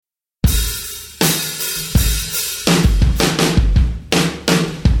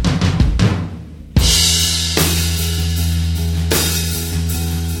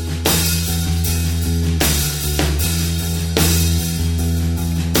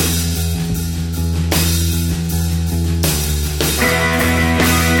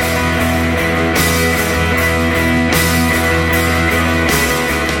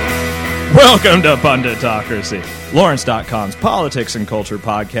Welcome to Punditocracy, Lawrence.com's politics and culture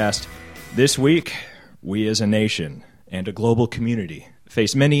podcast. This week, we as a nation and a global community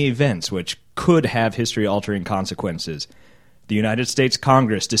face many events which could have history-altering consequences. The United States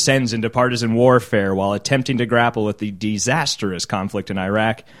Congress descends into partisan warfare while attempting to grapple with the disastrous conflict in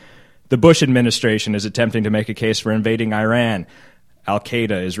Iraq. The Bush administration is attempting to make a case for invading Iran.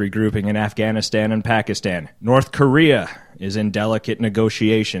 Al-Qaeda is regrouping in Afghanistan and Pakistan. North Korea is in delicate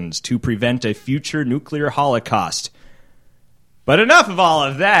negotiations to prevent a future nuclear holocaust. But enough of all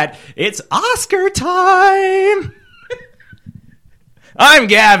of that. It's Oscar time! I'm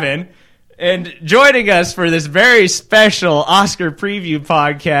Gavin, and joining us for this very special Oscar preview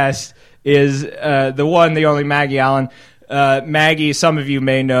podcast is the one, the only Maggie Allen. Maggie, some of you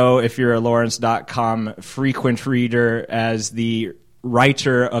may know, if you're a Lawrence.com frequent reader, as the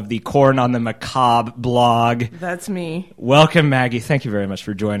writer of the Corn on the Macabre blog. That's me. Welcome, Maggie. Thank you very much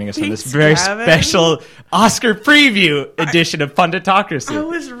for joining us on this very Gavin. special Oscar preview edition of Punditocracy. I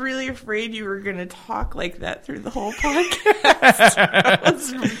was really afraid you were going to talk like that through the whole podcast. I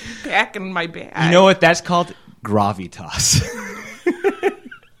was packing my bag. You know what that's called? Gravitas.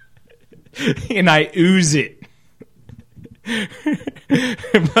 And I ooze it.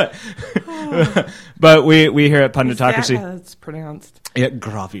 but we here at Punditocracy. Is that how it's pronounced? Yeah,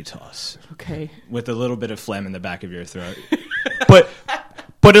 gravitas. Okay. With a little bit of phlegm in the back of your throat.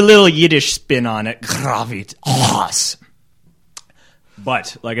 Put a little Yiddish spin on it. Gravitas.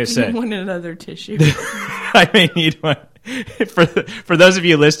 But, like I said, You want another tissue? I may need one. For those of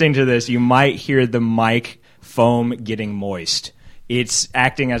you listening to this, you might hear the mic foam getting moist. It's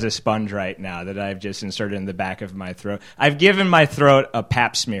acting as a sponge right now that I've just inserted in the back of my throat. I've given my throat a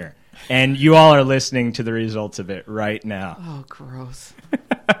pap smear, and you all are listening to the results of it right now. Oh, gross.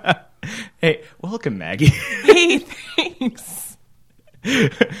 Hey, welcome, Maggie. Hey, thanks.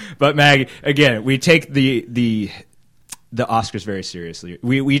 But Maggie, again, we take the Oscars very seriously.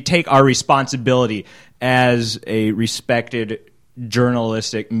 We take our responsibility as a respected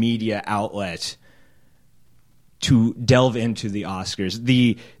journalistic media outlet to delve into the Oscars,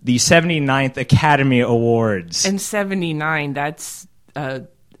 the 79th Academy Awards. And 79, that's a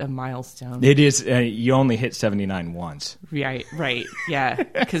milestone. It is. You only hit 79 once. Right, yeah.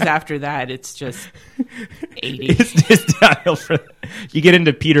 Because after that, it's just 80. It's just downhill for. You get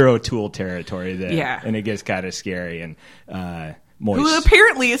into Peter O'Toole territory then. Yeah. And it gets kind of scary and moist. Who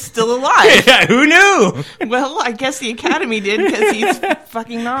apparently is still alive. Yeah, who knew? Well, I guess the Academy did because he's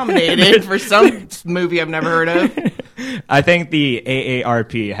fucking nominated for some movie I've never heard of. I think the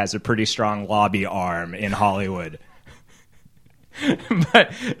AARP has a pretty strong lobby arm in Hollywood.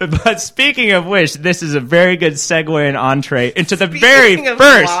 But speaking of which, this is a very good segue and entree into the very Speaking of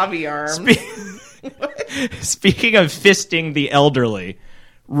first lobby arm. Speaking of fisting the elderly,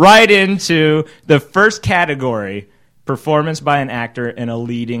 right into the first category. Performance by an actor in a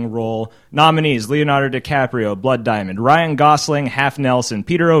leading role. Nominees: Leonardo DiCaprio, Blood Diamond; Ryan Gosling, Half Nelson;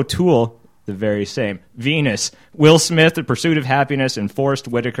 Peter O'Toole, the very same; Venus; Will Smith, The Pursuit of Happiness; and Forrest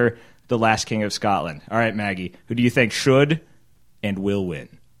Whitaker, The Last King of Scotland. All right, Maggie, who do you think should and will win?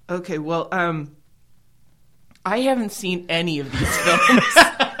 Okay, well, I haven't seen any of these films.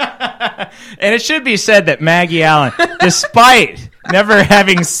 And it should be said that Maggie Allen, despite never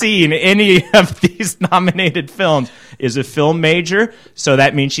having seen any of these nominated films, is a film major, so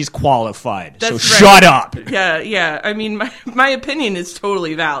that means she's qualified. That's so right. Shut up. Yeah. I mean, my opinion is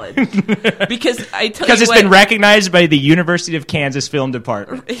totally valid. Because I tell Because you it's what, been recognized by the University of Kansas Film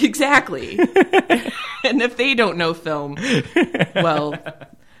Department. Exactly. And if they don't know film, well...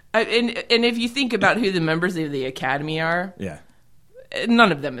 and if you think about who the members of the Academy are... Yeah.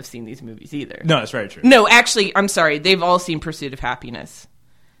 None of them have seen these movies either. No, that's very true. No, actually, I'm sorry. They've all seen Pursuit of Happiness.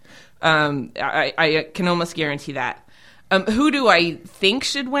 I can almost guarantee that. Who do I think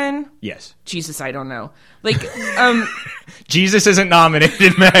should win? Yes. Jesus, I don't know. Like, Jesus isn't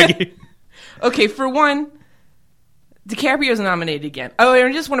nominated, Maggie. okay, for one, DiCaprio's nominated again. Oh,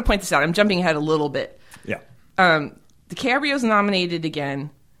 I just want to point this out. I'm jumping ahead a little bit. Yeah. DiCaprio's nominated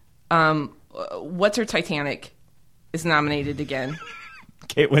again. What's her Titanic is nominated again.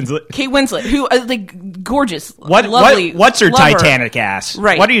 Kate Winslet, who like gorgeous, What's her love Titanic ass?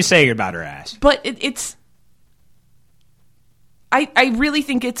 Right. What are you saying about her ass? But it's. I really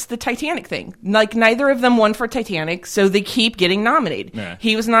think it's the Titanic thing. Like, neither of them won for Titanic, so they keep getting nominated. Yeah.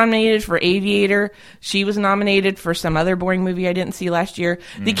 He was nominated for Aviator. She was nominated for some other boring movie I didn't see last year.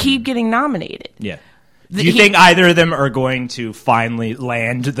 They keep getting nominated. Yeah. Do you think either of them are going to finally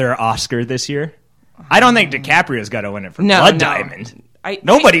land their Oscar this year? I don't think DiCaprio's got to win it for Blood Diamond.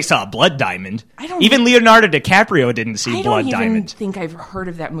 Nobody saw Blood Diamond. Even Leonardo DiCaprio didn't see Blood Diamond. I don't even think I've heard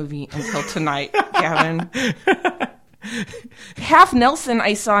of that movie until tonight, Gavin. Half Nelson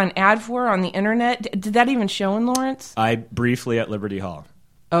I saw an ad for on the internet. Did that even show in Lawrence? Briefly at Liberty Hall.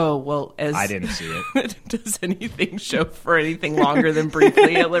 Oh, well, I didn't see it. Does anything show for anything longer than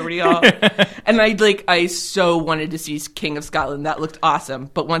briefly at Liberty Hall? And I so wanted to see King of Scotland. That looked awesome.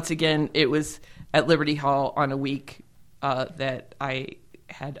 But once again, it was at Liberty Hall on a week that I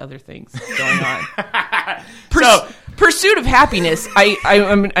had other things going on. Pursuit of Happiness.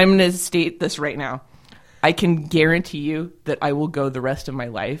 I'm going to state this right now. I can guarantee you that I will go the rest of my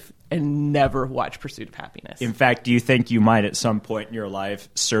life and never watch Pursuit of Happiness. In fact, do you think you might at some point in your life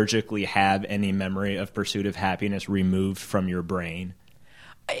surgically have any memory of Pursuit of Happiness removed from your brain?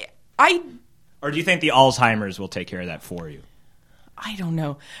 Or do you think the Alzheimer's will take care of that for you? I don't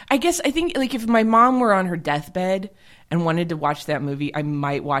know. I think if my mom were on her deathbed and wanted to watch that movie, I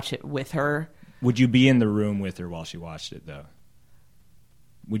might watch it with her. Would you be in the room with her while she watched it, though?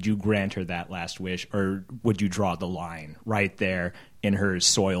 Would you grant her that last wish, or would you draw the line right there in her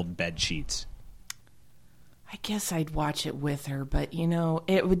soiled bed sheets? I guess I'd watch it with her, but,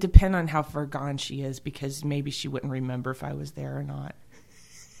 it would depend on how far gone she is, because maybe she wouldn't remember if I was there or not.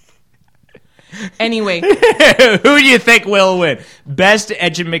 Anyway. Who do you think will win? Best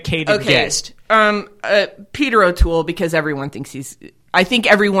educated guest. Peter O'Toole, because everyone thinks he's... I think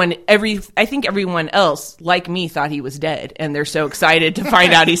everyone else, like me, thought he was dead, and they're so excited to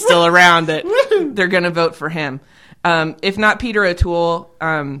find out he's still around that they're going to vote for him. If not Peter O'Toole,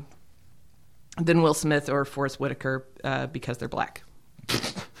 then Will Smith or Forrest Whitaker, because they're black.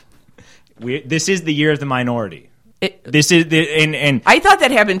 This is the year of the minority. I thought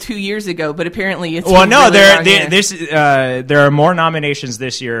that happened 2 years ago, but apparently it's there are more nominations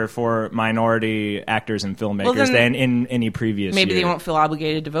this year for minority actors and filmmakers than in any previous year. Maybe they won't feel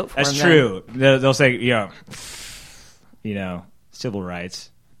obligated to vote for That's them. That's true. They'll say, civil rights.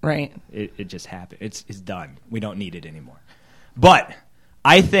 Right. It just happened. It's done. We don't need it anymore. But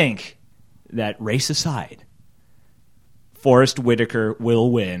I think that, race aside, Forrest Whitaker will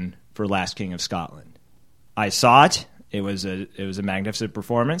win for Last King of Scotland. I saw it. It was a magnificent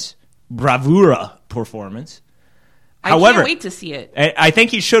performance. Bravura performance. However, can't wait to see it. I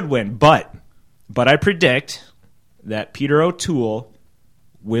think he should win, but I predict that Peter O'Toole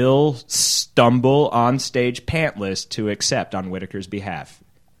will stumble on stage pantless to accept on Whitaker's behalf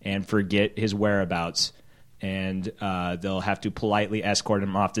and forget his whereabouts, and they'll have to politely escort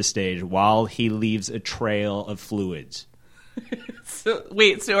him off the stage while he leaves a trail of fluids. So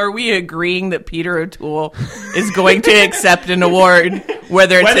are we agreeing that Peter O'Toole is going to accept an award,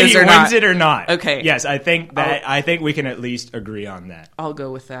 whether he wins it or not? Okay. Yes, I think we can at least agree on that. I'll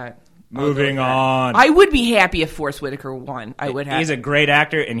go with that. Moving on. I would be happy if Forrest Whitaker won. He's a great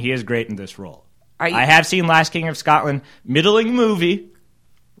actor, and he is great in this role. I have seen Last King of Scotland. Middling movie.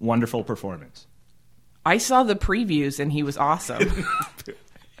 Wonderful performance. I saw the previews, and he was awesome.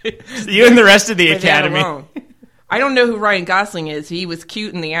 You and the rest of the Academy. I don't know who Ryan Gosling is. He was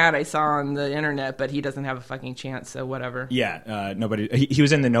cute in the ad I saw on the internet, but he doesn't have a fucking chance, so whatever. Yeah, nobody. He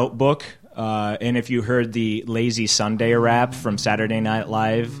was in The Notebook, and if you heard the Lazy Sunday rap from Saturday Night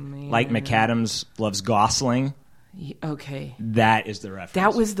Live, like McAdams loves Gosling. Okay, that is the reference.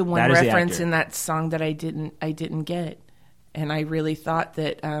 That was the one reference in that song that I didn't get, and I really thought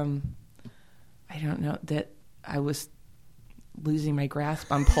that I don't know that I was losing my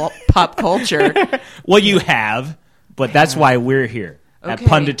grasp on pop culture. Well, you have, but that's why we're here at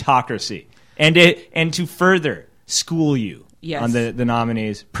Punditocracy. And to further school you on the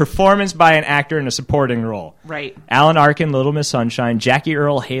nominees. Performance by an actor in a supporting role. Right. Alan Arkin, Little Miss Sunshine, Jackie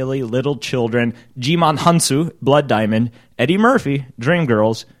Earle Haley, Little Children, Jimon Hansu, Blood Diamond, Eddie Murphy,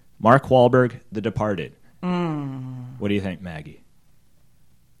 Dreamgirls, Mark Wahlberg, The Departed. What do you think, Maggie?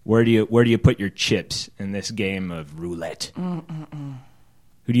 Where do you put your chips in this game of roulette? Who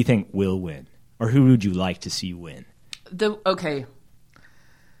do you think will win? Or who would you like to see win? The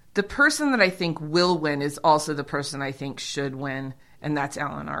person that I think will win is also the person I think should win, and that's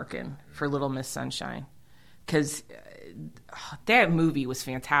Alan Arkin for Little Miss Sunshine. Because that movie was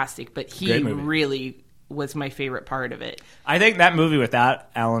fantastic, but he really was my favorite part of it. I think that movie without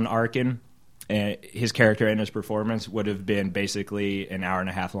Alan Arkin, his character and his performance would have been basically an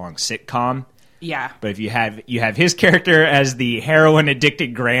hour-and-a-half long sitcom. Yeah. But if you have his character as the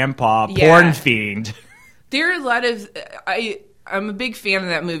heroin-addicted grandpa, porn fiend. There are a lot of... I'm a big fan of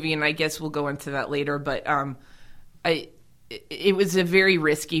that movie, and I guess we'll go into that later, but it was a very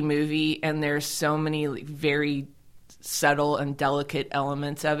risky movie, and there's so many very subtle and delicate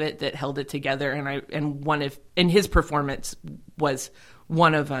elements of it that held it together, and his performance was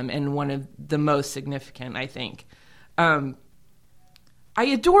one of them, and one of the most significant, I think. I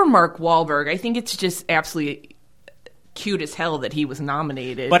adore Mark Wahlberg. I think it's just absolutely cute as hell that he was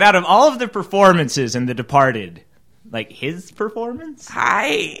nominated. But out of all of the performances in The Departed, like his performance,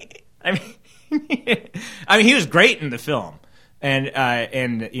 I mean, he was great in the film,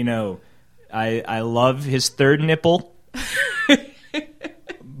 and you know, I love his third nipple,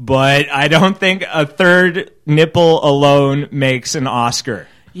 but I don't think a third nipple alone makes an Oscar.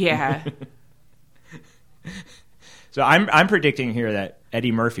 Yeah. So I'm predicting here that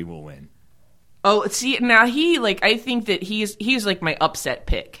Eddie Murphy will win. Oh, see, now I think that he's like my upset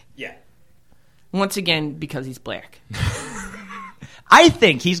pick. Yeah. Once again, because he's black. I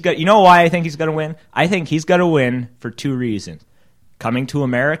think he's got. You know why I think he's going to win? I think he's going to win for two reasons: Coming to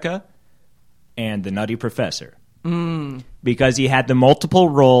America and The Nutty Professor. Because he had the multiple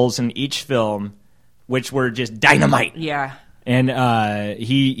roles in each film, which were just dynamite. Yeah. And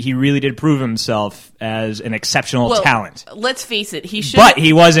he really did prove himself as an exceptional talent. Let's face it, he should. But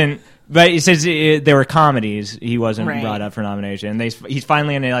he wasn't. But since there were comedies, he wasn't brought up for nomination. And he's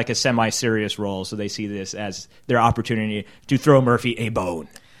finally in a semi-serious role, so they see this as their opportunity to throw Murphy a bone.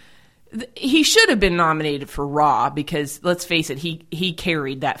 He should have been nominated for Raw because, let's face it, he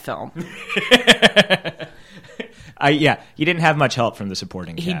carried that film. Yeah, he didn't have much help from the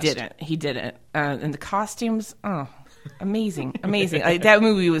supporting cast. He didn't. And the costumes, amazing. That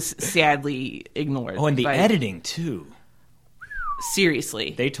movie was sadly ignored. Oh, and the editing, too.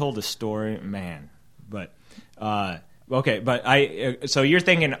 Seriously. They told a story, man. But, okay, but so you're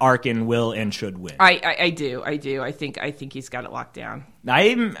thinking Arkin will and should win. I do. I think he's got it locked down.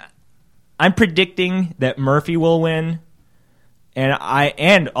 I'm predicting that Murphy will win,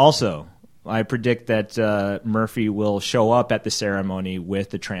 and also I predict that Murphy will show up at the ceremony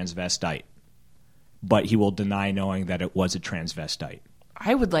with the transvestite, but he will deny knowing that it was a transvestite.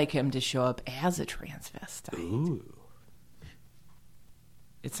 I would like him to show up as a transvestite. Ooh.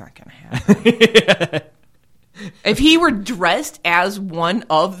 It's not going to happen. If he were dressed as one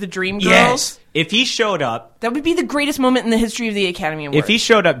of the Dream Girls, yes. If he showed up, that would be the greatest moment in the history of the Academy Awards. If he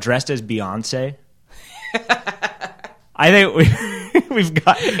showed up dressed as Beyonce, I think we've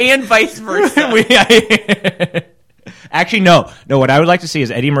got, and vice versa. Actually, no. What I would like to see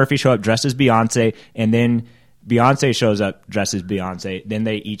is Eddie Murphy show up dressed as Beyonce, and then Beyonce shows up dressed as Beyonce. Then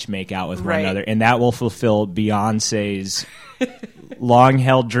they each make out with one another, and that will fulfill Beyonce's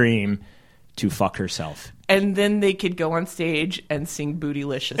long-held dream to fuck herself. And then they could go on stage and sing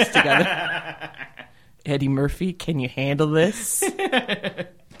Bootylicious together. Eddie Murphy, can you handle this?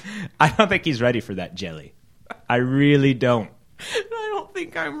 I don't think he's ready for that jelly. I really don't. I don't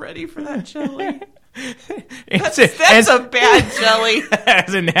think I'm ready for that jelly. That's a bad jelly.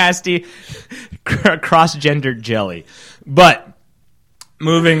 That's a nasty cross-gendered jelly. But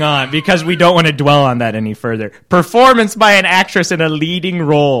moving on, because we don't want to dwell on that any further. Performance by an actress in a leading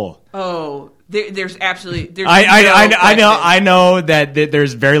role. Oh, there's absolutely. I know that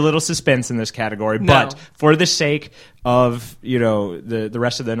there's very little suspense in this category, but for the sake of the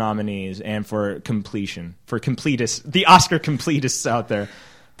rest of the nominees and for completion, for completists, the Oscar completists out there,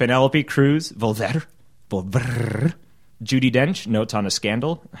 Penelope Cruz, Volver, Judi Dench, Notes on a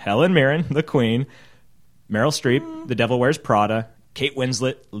Scandal, Helen Mirren, The Queen, Meryl Streep, The Devil Wears Prada, Kate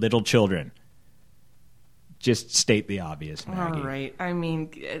Winslet, Little Children. Just state the obvious, Maggie. All right. I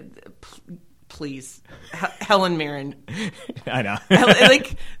mean, please, Helen Mirren. I know.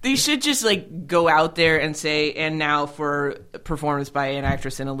 They should just go out there and say, and now for performance by an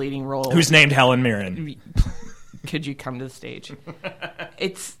actress in a leading role, who's named Helen Mirren. Could you come to the stage?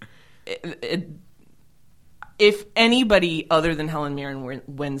 If anybody other than Helen Mirren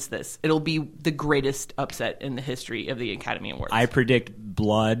wins this, it'll be the greatest upset in the history of the Academy Awards. I predict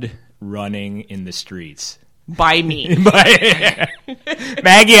blood running in the streets. By me.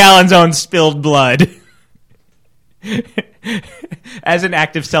 Maggie Allen's own spilled blood. As an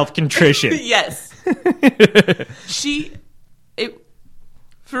act of self-contrition. Yes.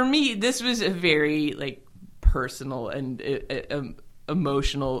 For me, this was a very personal and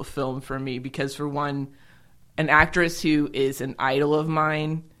emotional film for me because, for one, an actress who is an idol of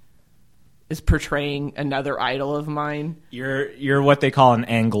mine is portraying another idol of mine. You're what they call an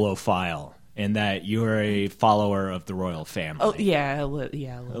Anglophile, in that you're a follower of the royal family. Oh yeah, a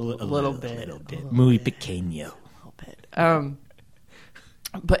little bit. Muy pequeño. A little bit.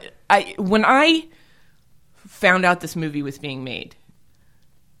 But when I found out this movie was being made,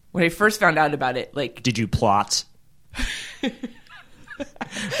 when I first found out about it, did you plot?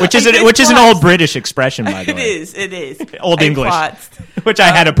 which is an old British expression, by the way. It is. Old English, which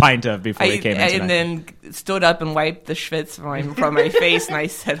I had a pint of before we came in tonight. And then stood up and wiped the schwitz from my face, and I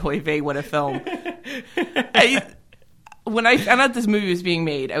said, "Oy vey, what a film!" When I found out this movie was being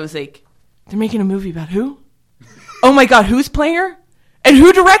made, I was like, "They're making a movie about who? Oh my god, who's playing her? And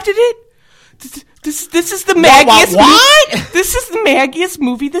who directed it? This is the maggiest what? This is the maggiest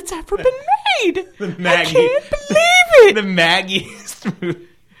movie that's ever been made. I can't believe it. The maggiest movie.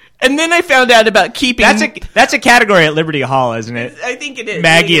 And then I found out about keeping. That's a category at Liberty Hall, isn't it? I think it is.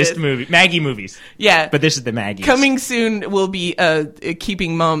 Maggiest movie. Maggie movies. Yeah. But this is the Maggiest. Coming soon will be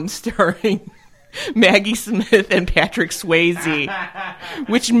Keeping Mum, starring Maggie Smith and Patrick Swayze,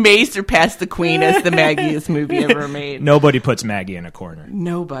 which may surpass The Queen as the Maggiest movie ever made. Nobody puts Maggie in a corner.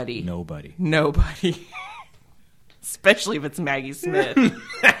 Nobody. Especially if it's Maggie Smith.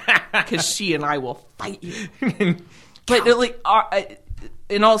 Because she and I will fight you. But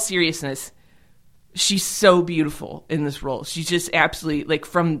in all seriousness, she's so beautiful in this role. She's just absolutely, like,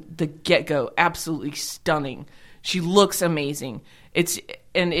 from the get-go, absolutely stunning. She looks amazing. It's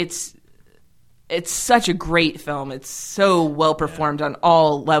such a great film. It's so well performed on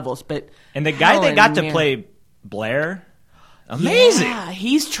all levels. And the guy they got to play Blair, amazing. Yeah,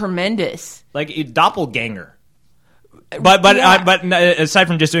 he's tremendous. Like a doppelganger. But aside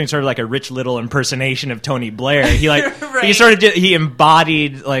from just doing sort of like a Rich Little impersonation of Tony Blair, he right. he sort of he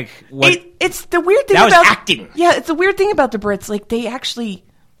embodied like what it's the weird thing that about was acting. Yeah, it's the weird thing about the Brits. Like, they actually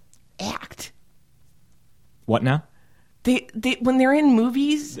act. What now? They when they're in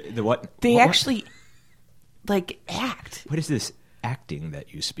movies, the what? They what? actually like act. What is this acting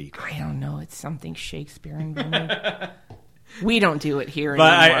that you speak? I don't know. It's something Shakespearean. We don't do it here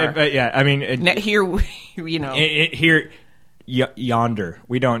anymore. But yeah, I mean, here, you know, here, yonder,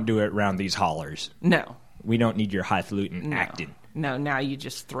 we don't do it around these hollers. No, we don't need your highfalutin acting. No, now you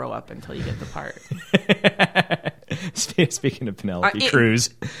just throw up until you get the part. Speaking of Penelope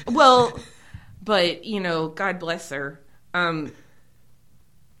Cruz, well, but you know, God bless her. Has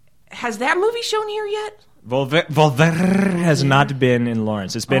that movie shown here yet? Volver has not been in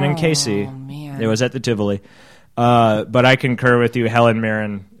Lawrence. It's been in KC. Oh man, it was at the Tivoli. But I concur with you. Helen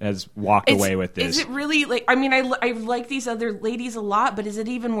Mirren has walked away with this. Is it really like? I mean, I like these other ladies a lot, but is it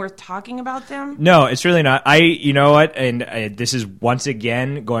even worth talking about them? No, it's really not. You know what? And this is once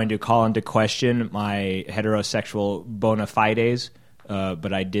again going to call into question my heterosexual bona fides.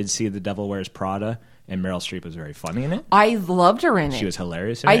 But I did see The Devil Wears Prada, and Meryl Streep was very funny in it. I loved her in it. She was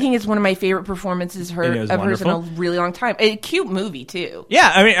hilarious in it. I think it's one of my favorite performances of hers in a really long time. A cute movie too.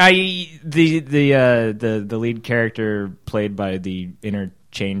 Yeah, I mean, the lead character played by the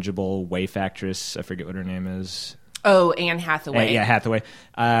interchangeable waif actress, I forget what her name is. Oh, Anne Hathaway. Yeah, Hathaway.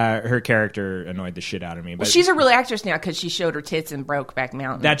 Her character annoyed the shit out of me. But she's a real actress now because she showed her tits in Brokeback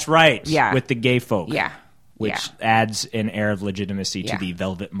Mountain. That's right. Yeah, with the gay folk. Yeah. Which adds an air of legitimacy to the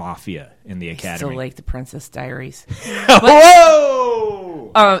Velvet Mafia in the Academy. Still like the Princess Diaries.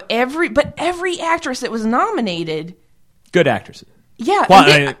 Whoa! Every actress that was nominated, good actresses. Yeah,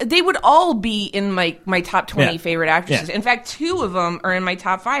 well, they would all be in my top 20 favorite actresses. Yeah. In fact, 2 of them are in my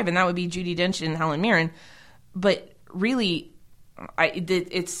top 5, and that would be Judi Dench and Helen Mirren. But really,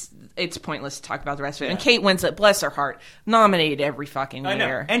 it's pointless to talk about the rest of it. And Kate Winslet, bless her heart, nominated every fucking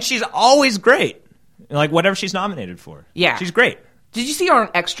year, and she's always great. Like, whatever she's nominated for. Yeah. She's great. Did you see her on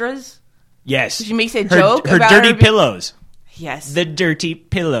Extras? Yes. She makes a joke her about dirty pillows. Yes. The dirty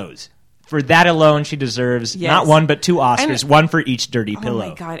pillows. For that alone, she deserves not 1 but 2 Oscars, 1 for each dirty pillow. Oh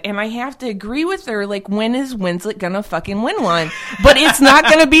my God. And I have to agree with her. Like, when is Winslet gonna fucking win one? But it's not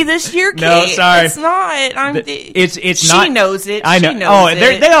gonna be this year, Kate. No, sorry. It's not. It's not. She knows it. I know. She knows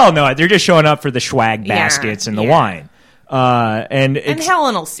it. They all know it. They're just showing up for the swag baskets and the wine. And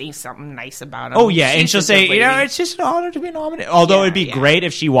Helen will say something nice about him. Oh yeah, and she'll say, it's just an honor to be nominated. Although it'd be great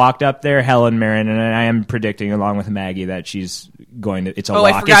if she walked up there, Helen Mirren, and I am predicting, along with Maggie, that she's going to. It's a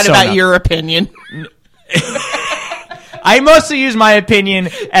lock. I forgot about your opinion. I mostly use my opinion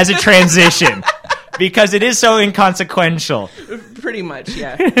as a transition because it is so inconsequential. Pretty much,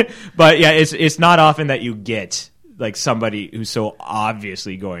 yeah. But yeah, it's not often that you get like somebody who's so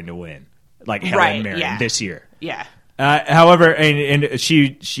obviously going to win, like Helen Mirren this year. Yeah. However, and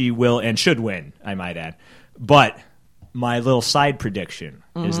she will and should win, I might add. But my little side prediction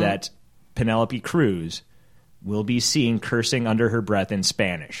is that Penelope Cruz will be seen cursing under her breath in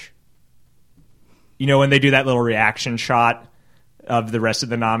Spanish. You know, when they do that little reaction shot of the rest of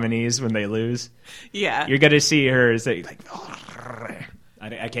the nominees when they lose? Yeah. You're going to see her say, like,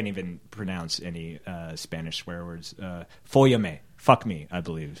 I can't even pronounce any Spanish swear words. Fóllame. Fuck me, I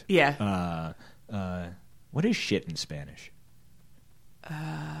believe. Yeah. What is shit in Spanish?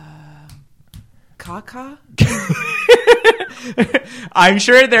 Caca? I'm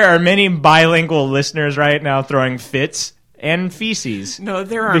sure there are many bilingual listeners right now throwing fits and feces. No,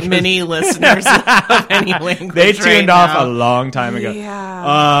 there aren't many listeners of any language. They tuned right off now. a long time ago.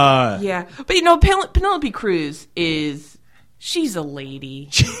 Yeah. Yeah. But Penelope Cruz she's a lady.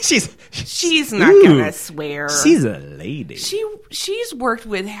 She's not gonna swear. She's a lady. She's worked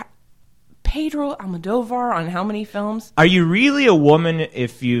with Pedro Almodovar on how many films? Are you really a woman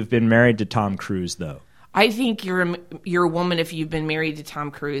if you've been married to Tom Cruise, though? I think you're a woman if you've been married to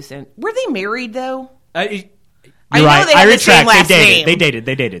Tom Cruise. And were they married though? You're right. They have the same last name. They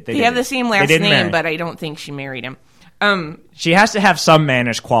dated. They have the same last name, but I don't think she married him. She has to have some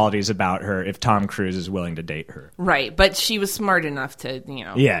mannish qualities about her if Tom Cruise is willing to date her. Right, but she was smart enough to,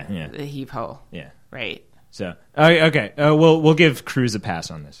 the heave-ho. Yeah. Right. So, okay, we'll give Cruise a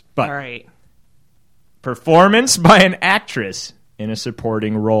pass on this. But all right. Performance by an actress in a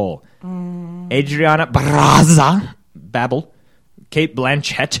supporting role. Adriana Barraza, Babel. Kate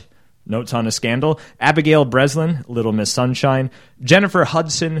Blanchett, Notes on a Scandal. Abigail Breslin, Little Miss Sunshine. Jennifer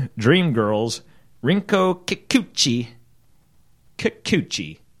Hudson, Dreamgirls. Rinko Kikuchi.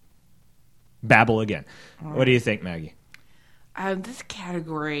 Babel again. What do you think, Maggie? This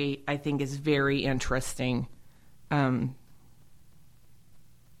category, I think, is very interesting.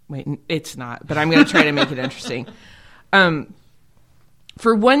 Wait, it's not, but I'm going to try to make it interesting.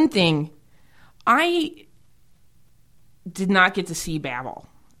 For one thing, I did not get to see Babel.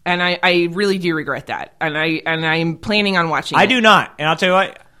 And I really do regret that. And I'm planning on watching it. I do not. And I'll tell you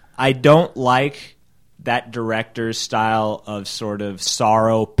what, I don't like that director's style of sort of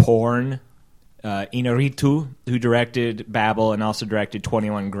sorrow porn. Inarritu, who directed Babel and also directed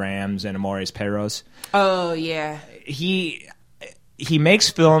 21 Grams and Amores Perros. Oh, yeah. He makes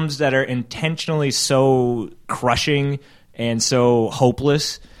films that are intentionally so crushing and so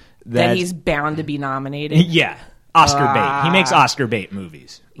hopeless that he's bound to be nominated. Yeah. Oscar bait. He makes Oscar bait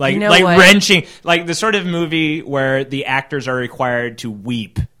movies. Like what? wrenching, like the sort of movie where the actors are required to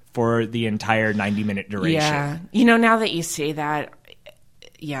weep for the entire 90-minute duration. Yeah. Now that you say that,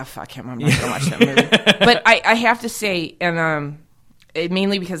 yeah, fuck him. I'm not going to watch that movie. But I have to say, and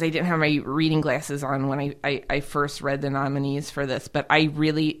mainly because I didn't have my reading glasses on when I first read the nominees for this, but I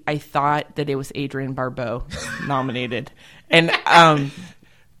thought that it was Adrienne Barbeau nominated. And her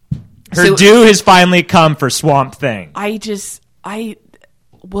due has finally come for Swamp Thing.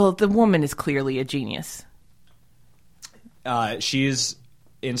 Well, the woman is clearly a genius. She's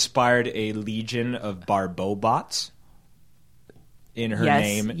inspired a legion of Barbeau-bots in her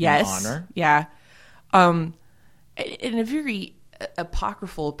name and honor. Yeah. In a very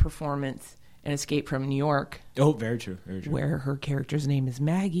apocryphal performance in Escape from New York. Oh, very true. Very true. Where her character's name is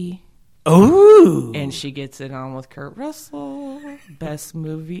Maggie. Oh. And she gets it on with Kurt Russell. Best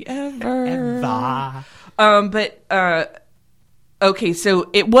movie ever. Okay, so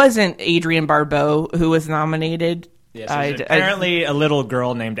it wasn't Adrienne Barbeau who was nominated. Yes, apparently a little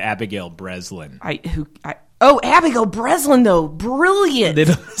girl named Abigail Breslin. Abigail Breslin, though, brilliant.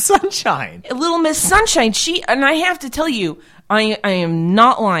 Little Sunshine. Little Miss Sunshine. And I have to tell you, I am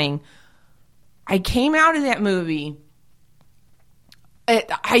not lying. I came out of that movie.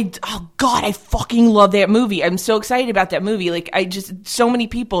 I fucking love that movie. I'm so excited about that movie. So many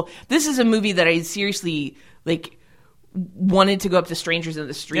people. This is a movie that I seriously wanted to go up to strangers in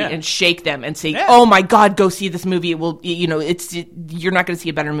the street and shake them and say, "Oh my God, go see this movie! It will, you're not going to see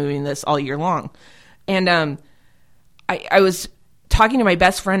a better movie than this all year long." And I was talking to my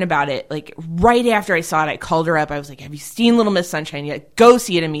best friend about it. Right after I saw it, I called her up. I was like, "Have you seen Little Miss Sunshine yet? Go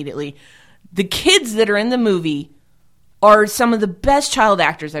see it immediately." The kids that are in the movie are some of the best child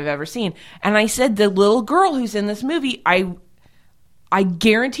actors I've ever seen. And I said, the little girl who's in this movie, I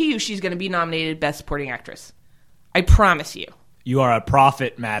guarantee you she's going to be nominated Best Supporting Actress. I promise you. You are a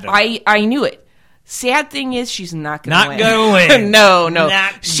prophet, madam. I knew it. Sad thing is, she's not going to win. Not going to win. No.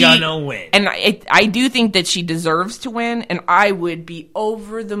 Not going to win. And I do think that she deserves to win, and I would be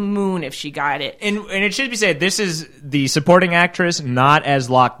over the moon if she got it. And it should be said, this is the supporting actress, not as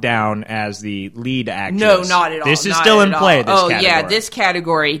locked down as the lead actress. No, not at all. This is still in play, this category. Yeah, this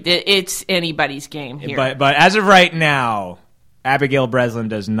category, it's anybody's game here. But as of right now, Abigail Breslin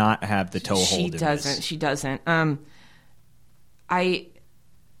does not have the toehold in this. She doesn't.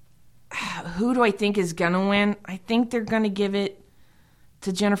 Who do I think is going to win? I think they're going to give it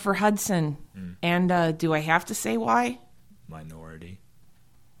to Jennifer Hudson. And do I have to say why? Minority.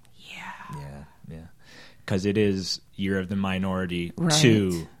 Yeah. Because it is Year of the Minority right.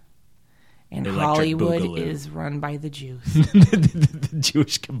 2. And Electric Hollywood Boogaloo. is run by the Jews. the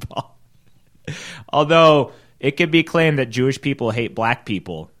Jewish cabal. Although, it could be claimed that Jewish people hate black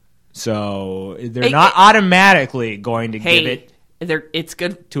people, so they're not automatically going to give it. It's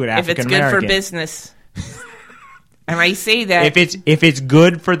good to an African American. If it's good for business. And I say that if it's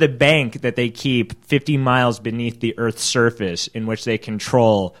good for the bank that they keep 50 miles beneath the Earth's surface, in which they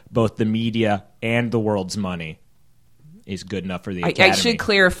control both the media and the world's money, is good enough for the Academy. I should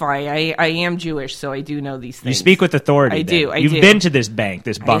clarify. I am Jewish, so I do know these things. You speak with authority. I do. You've been to this bank,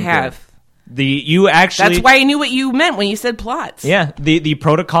 this bunker. I have. That's why I knew what you meant when you said plots. Yeah. The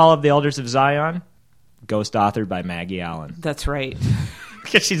Protocol of the Elders of Zion, ghost authored by Maggie Allen. That's right.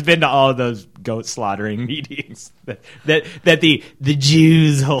 Because she's been to all of those goat slaughtering meetings that the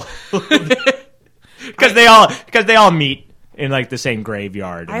Jews hold. Because they all meet in like the same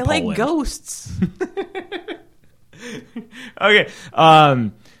graveyard in Poland. Like ghosts. Okay.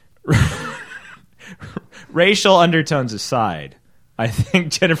 Racial undertones aside, I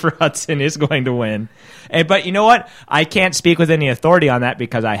think Jennifer Hudson is going to win. But you know what? I can't speak with any authority on that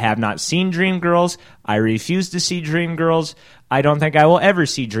because I have not seen Dreamgirls. I refuse to see Dreamgirls. I don't think I will ever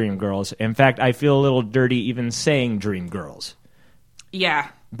see Dreamgirls. In fact, I feel a little dirty even saying Dreamgirls. Yeah.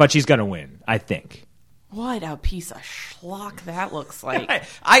 But she's going to win, I think. What a piece of schlock that looks like.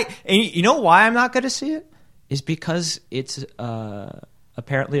 And you know why I'm not going to see it? Is because it's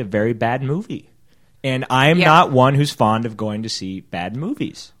apparently a very bad movie. And I'm not one who's fond of going to see bad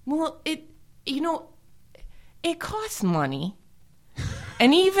movies. Well, it costs money.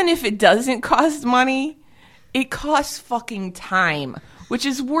 And even if it doesn't cost money, it costs fucking time, which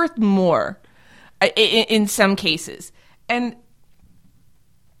is worth more in some cases. And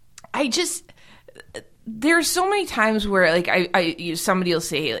there's so many times where like somebody will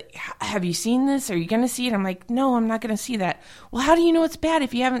say, like, have you seen this? Are you going to see it? I'm like, no, I'm not going to see that. Well, how do you know it's bad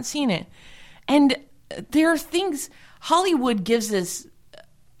if you haven't seen it? And there are things, Hollywood gives us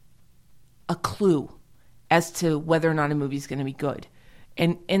a clue as to whether or not a movie is going to be good.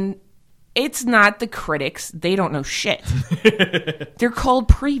 And it's not the critics. They don't know shit. They're called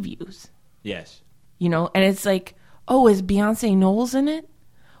previews. Yes. And it's like, oh, is Beyonce Knowles in it?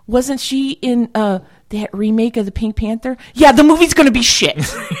 Wasn't she in that remake of the Pink Panther? Yeah, the movie's going to be shit.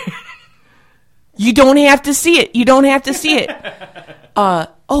 You don't have to see it.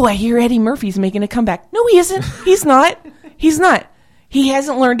 Oh, I hear Eddie Murphy's making a comeback. No, he isn't. He's not. He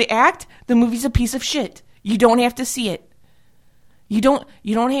hasn't learned to act. The movie's a piece of shit. You don't have to see it. You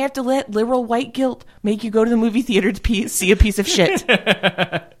don't have to let liberal white guilt make you go to the movie theater to see a piece of shit.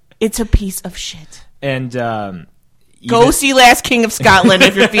 It's a piece of shit. And go see Last King of Scotland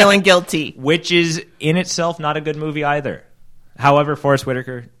if you're feeling guilty. Which is in itself not a good movie either. However, Forrest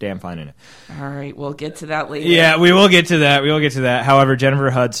Whitaker, damn fine in it. All right, we'll get to that later. Yeah, we will get to that. However,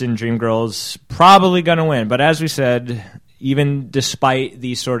 Jennifer Hudson, Dreamgirls, probably going to win. But as we said, even despite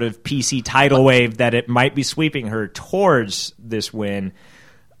the sort of PC tidal wave that it might be sweeping her towards this win,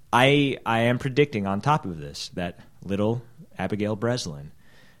 I am predicting on top of this that little Abigail Breslin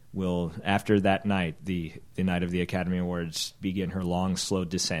will, after that night, the night of the Academy Awards, begin her long, slow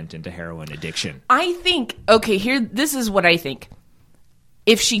descent into heroin addiction. I think, this is what I think.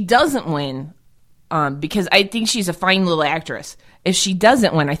 If she doesn't win, because I think she's a fine little actress, if she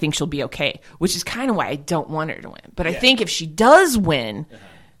doesn't win, I think she'll be okay, which is kind of why I don't want her to win. But I think if she does win,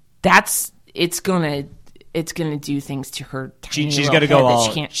 it's gonna do things to her tiny she's gonna go head all that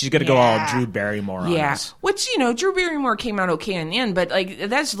she can't. She's gonna go all Drew Barrymore on us. Which Drew Barrymore came out okay in the end, but like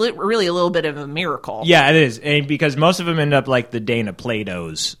that's really a little bit of a miracle. Yeah, it is, and because most of them end up like the Dana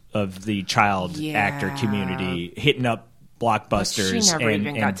Platos of the child actor community, hitting up blockbusters but she never and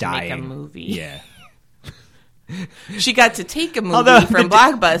even got dying. To make a movie. Yeah. She got to take a movie from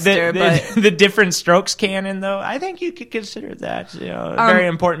Blockbuster, but the Different Strokes canon, though, I think you could consider that a very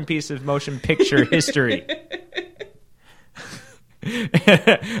important piece of motion picture history.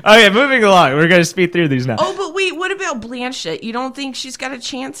 Okay, moving along. We're going to speed through these now. Oh, but wait, what about Blanchett? You don't think she's got a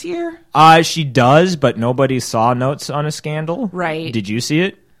chance here? She does, but nobody saw Notes on a Scandal. Right. Did you see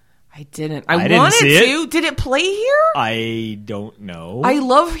it? I didn't. I wanted to. Did it play here? I don't know. I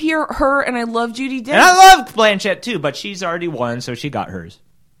love her, and I love Judi Dench. And I love Blanchett, too, but she's already won, so she got hers.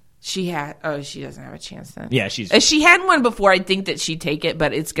 She doesn't have a chance then. Yeah, she had one before. I think that she'd take it,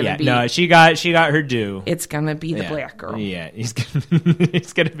 but it's gonna be. No, she got her due. It's gonna be the black girl. Yeah,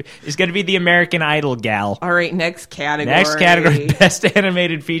 it's gonna be the American Idol gal. All right, next category, best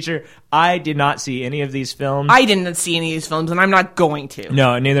animated feature. I did not see any of these films. I didn't see any of these films, and I'm not going to.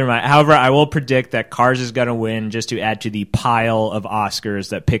 No, neither am I. However, I will predict that Cars is gonna win, just to add to the pile of Oscars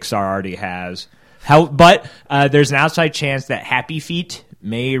that Pixar already has. But there's an outside chance that Happy Feet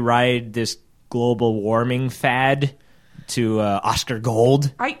may ride this global warming fad to Oscar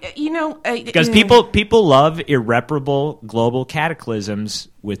Gold. Because people love irreparable global cataclysms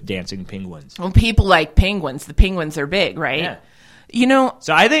with dancing penguins. Well, people like penguins. The penguins are big, right? Yeah.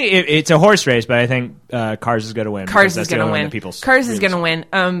 So I think it's a horse race, but I think Cars is going to win. Cars is going to win. Cars is going to win.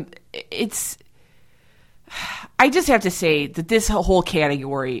 I just have to say that this whole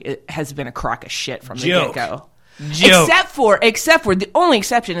category has been a crock of shit from the get-go. Except for the only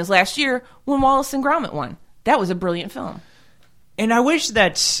exception is last year when Wallace and Gromit won. That was a brilliant film. And I wish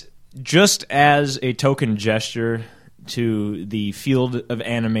that just as a token gesture to the field of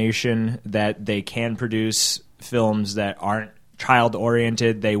animation that they can produce films that aren't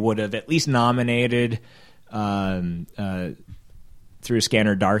child-oriented, they would have at least nominated Through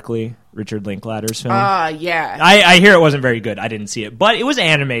Scanner Darkly, Richard Linklater's film. Yeah. I hear it wasn't very good. I didn't see it, but it was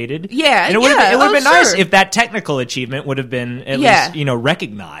animated. Yeah, and it would have been nice if that technical achievement would have been at least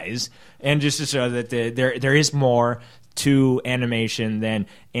recognized, and just to show that there is more to animation than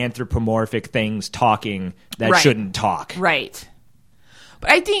anthropomorphic things talking that shouldn't talk. Right.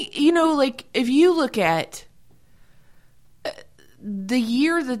 But I think if you look at the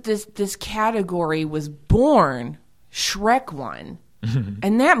year that this category was born, Shrek won.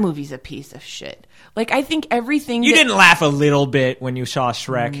 And that movie's a piece of shit. Like, I think everything... You didn't laugh a little bit when you saw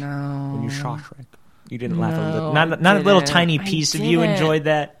Shrek? No. When you saw Shrek? You didn't laugh a little... Not a little tiny piece of you enjoyed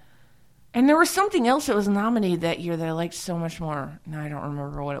that? And there was something else that was nominated that year that I liked so much more. No, I don't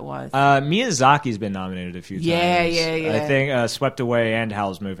remember what it was. Miyazaki's been nominated a few times. Yeah. I think Swept Away and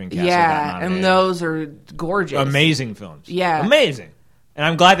Howl's Moving Castle got nominated. And those are gorgeous. Amazing films. Yeah. Amazing. And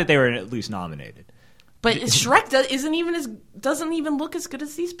I'm glad that they were at least nominated. But Shrek doesn't even look as good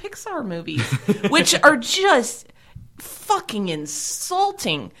as these Pixar movies, which are just fucking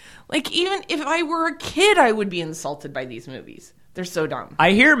insulting. Like, even if I were a kid, I would be insulted by these movies. They're so dumb.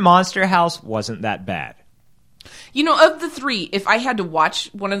 I hear Monster House wasn't that bad. Of the three, if I had to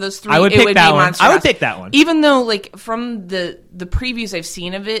watch one of those three, it would be Monster House. I would pick that one. Even though, like, from the previews I've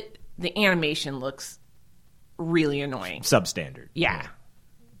seen of it, the animation looks really annoying. Substandard. Yeah.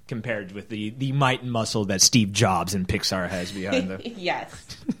 Compared with the might and muscle that Steve Jobs and Pixar has behind them. Yes.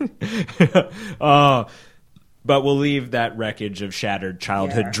 But we'll leave that wreckage of shattered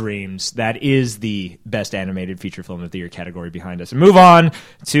childhood dreams. That is the best animated feature film of the year category behind us. And move on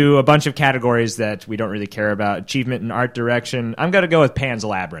to a bunch of categories that we don't really care about. Achievement in art direction. I'm going to go with Pan's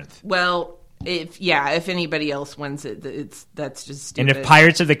Labyrinth. Well, if anybody else wins it, that's just stupid. And if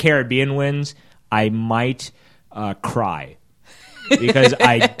Pirates of the Caribbean wins, I might cry. Because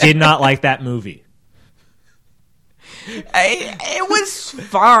I did not like that movie. It was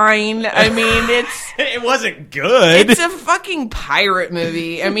fine. I mean, it wasn't good. It's a fucking pirate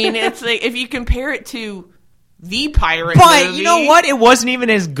movie. I mean, it's like if you compare it to the pirate movie. But you know what? It wasn't even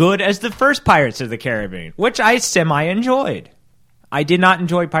as good as the first Pirates of the Caribbean, which I semi-enjoyed. I did not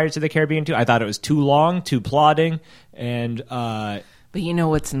enjoy Pirates of the Caribbean 2. I thought it was too long, too plodding, and... But you know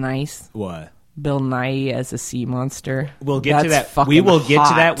what's nice? What? Bill Nighy as a sea monster. We'll get to that. We will get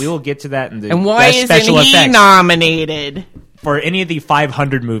to that. We will get to that in the And why isn't he nominated for any of the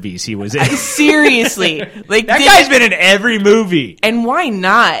 500 movies he was in? Seriously, like that guy's been in every movie. And why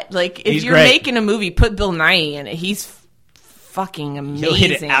not? Like, if you're great. making a movie, put Bill Nighy in it. He's fucking amazing. He'll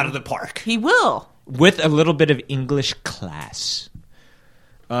hit it out of the park. He will, with a little bit of English class.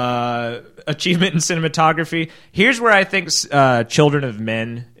 Achievement in cinematography. Here's where I think Children of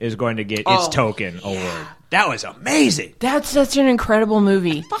Men is going to get its token award. That was amazing. That's such an incredible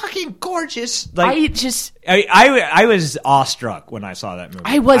movie. Fucking gorgeous. Like, I was awestruck when I saw that movie.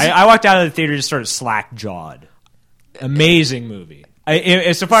 I walked out of the theater just sort of slack-jawed. Amazing movie.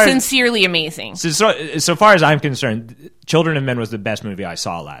 Sincerely amazing. So far as I'm concerned, Children of Men was the best movie I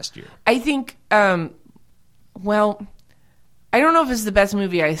saw last year. I think, I don't know if it's the best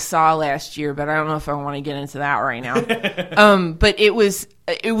movie I saw last year, but I don't know if I want to get into that right now. But it was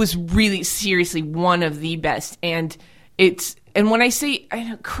really seriously one of the best, and when I say, I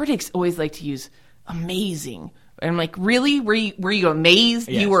know critics always like to use amazing. And I'm like, really? Were you amazed?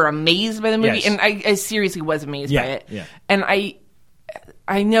 Yes. You were amazed by the movie, yes. And I seriously was amazed by it. Yeah. And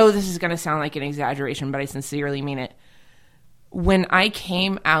I know this is going to sound like an exaggeration, but I sincerely mean it. When I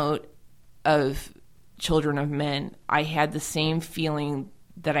came out of Children of Men, I had the same feeling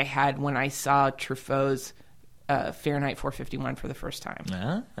that I had when I saw Truffaut's Fahrenheit 451 for the first time.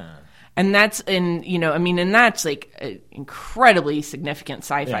 And that's and that's like an incredibly significant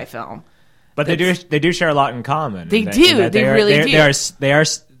sci-fi film. But they do share a lot in common. They really do.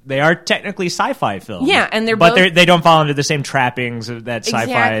 They are technically sci-fi films. Yeah, and they don't fall into the same trappings that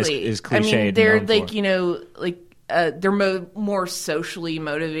sci-fi is cliched. I mean, they're like, they're more socially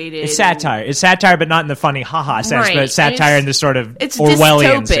motivated. It's satire. It's satire, but not in the funny haha sense, Right. but it's satire in the sort of it's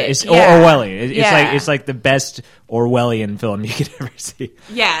Orwellian. dystopic. It's Yeah. Orwellian. Yeah. It's like the best Orwellian film you could ever see.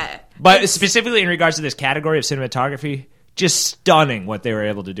 Yeah. But specifically in regards to this category of cinematography, just stunning what they were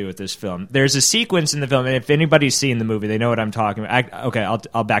able to do with this film. There's a sequence in the film, and if anybody's seen the movie, they know what I'm talking about.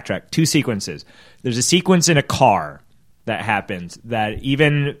 I'll backtrack. 2 sequences. There's a sequence in a car that happens that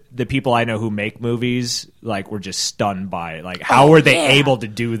even the people I know who make movies were just stunned by it. Like, how were they able to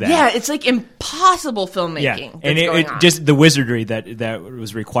do that? Yeah, it's like impossible filmmaking. And it just the wizardry that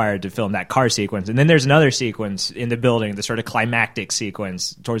was required to film that car sequence. And then there's another sequence in the building, the sort of climactic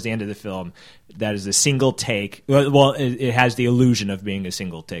sequence towards the end of the film that is a single take. Well, it has the illusion of being a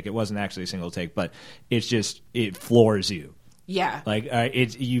single take. It wasn't actually a single take, but it floors you. Yeah,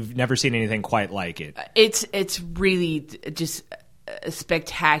 you've never seen anything quite like it. It's really just a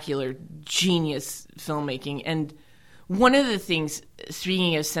spectacular, genius filmmaking. And one of the things,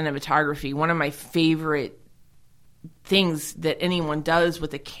 speaking of cinematography, one of my favorite things that anyone does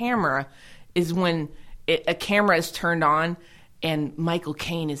with a camera is when a camera is turned on and Michael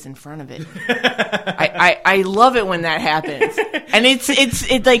Caine is in front of it. I love it when that happens, and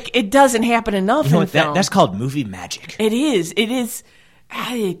it doesn't happen enough in film. That's called movie magic. It is.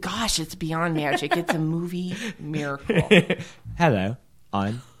 Gosh, it's beyond magic. It's a movie miracle. Hello,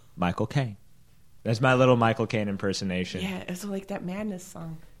 I'm Michael Caine. That's my little Michael Caine impersonation. Yeah, it's like that Madness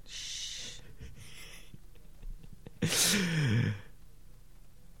song.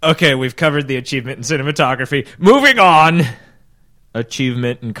 Okay, we've covered the achievement in cinematography. Moving on.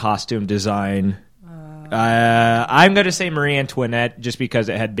 Achievement in costume design. I'm going to say Marie Antoinette just because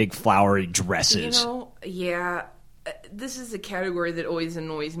it had big flowery dresses. Yeah. This is a category that always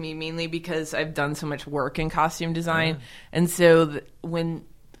annoys me, mainly because I've done so much work in costume design. And so when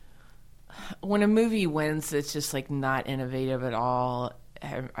a movie wins, it's just not innovative at all.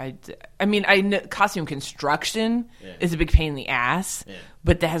 I know costume construction is a big pain in the ass,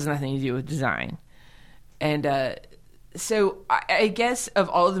 but that has nothing to do with design. And so I guess of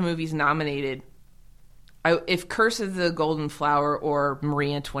all of the movies nominated, if Curse of the Golden Flower or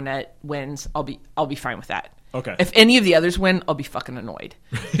Marie Antoinette wins, I'll be fine with that. Okay. If any of the others win, I'll be fucking annoyed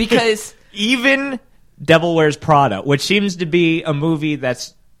because even Devil Wears Prada, which seems to be a movie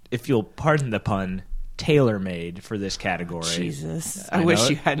that's, if you'll pardon the pun, tailor-made for this category. Jesus, I wish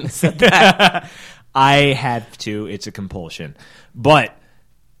you hadn't said that. I have to. It's a compulsion, but.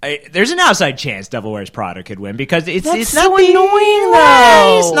 There's an outside chance Devil Wears Prada could win because it's so not annoying,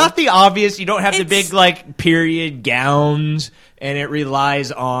 though. It's not the obvious. You don't have the big period gowns, and it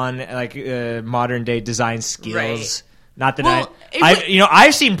relies on modern day design skills. Right. Not that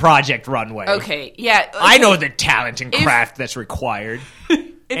I've seen Project Runway. Okay, yeah, okay. I know the talent and craft that's required,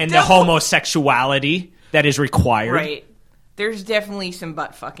 and the homosexuality that is required. Right. There's definitely some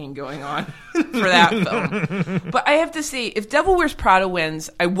butt fucking going on for that film. But I have to say, if Devil Wears Prada wins,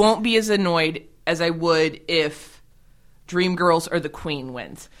 I won't be as annoyed as I would if Dreamgirls or The Queen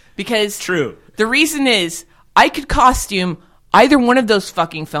wins. Because True. The reason is, I could costume either one of those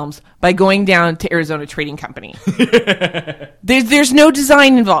fucking films by going down to Arizona Trading Company. There's no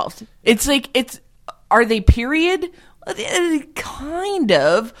design involved. Are they period? Kind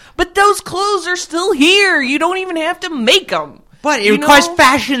of, but those clothes are still here. You don't even have to make them. But it requires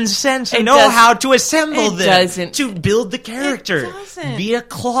fashion sense and know-how to assemble them. To build the character. It doesn't. Via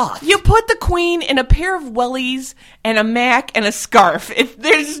cloth. You put the Queen in a pair of wellies and a mac and a scarf.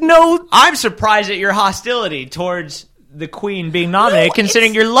 I'm surprised at your hostility towards the Queen being nominated,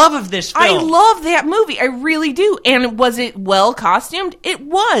 considering your love of this film. I love that movie. I really do. And was it well costumed? It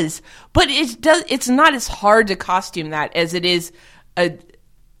was. But it's not as hard to costume that as it is a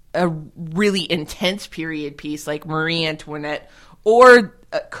really intense period piece like Marie Antoinette or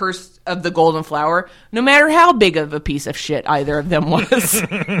Curse of the Golden Flower, no matter how big of a piece of shit either of them was.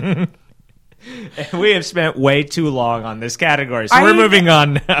 We have spent way too long on this category, so we're moving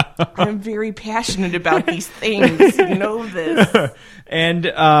on now. I'm very passionate about these things. You know this. And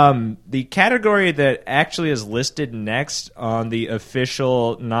the category that actually is listed next on the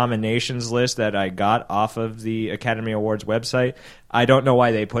official nominations list that I got off of the Academy Awards website, I don't know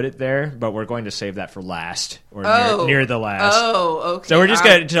why they put it there, but we're going to save that for last, or near the last. Oh, okay. So we're just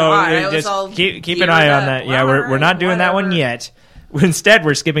going to keep an eye on that. Yeah, we're not doing that one yet. Instead,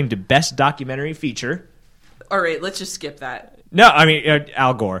 we're skipping to Best Documentary Feature. All right, let's just skip that. No, I mean,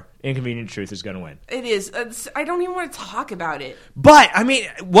 Al Gore. Inconvenient Truth is going to win. It is. I don't even want to talk about it. But, I mean,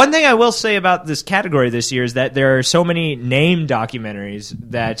 one thing I will say about this category this year is that there are so many name documentaries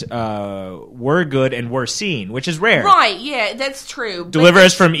that were good and were seen, which is rare. Right, yeah, that's true. Deliver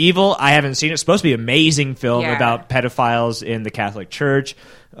Us from Evil, I haven't seen it. It's supposed to be an amazing film Yeah. about pedophiles in the Catholic Church.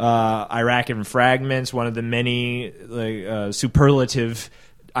 Iraq in Fragments, one of the many superlative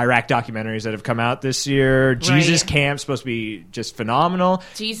Iraq documentaries that have come out this year. Jesus Camp, supposed to be just phenomenal.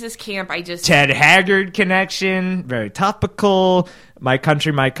 Jesus Camp, Ted Haggard connection, very topical. My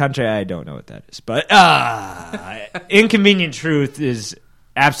Country, I don't know what that is. But Inconvenient Truth is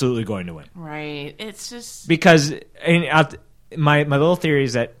absolutely going to win. Right. It's just... Because my little theory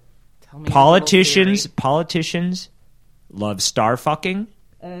is that politicians love star fucking,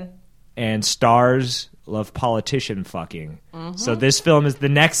 and stars love politician fucking. Mm-hmm. So this film is the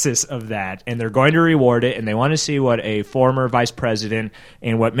nexus of that, and they're going to reward it, and they want to see what a former vice president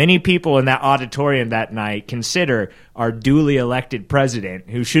and what many people in that auditorium that night consider our duly elected president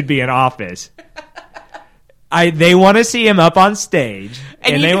who should be in office. They want to see him up on stage,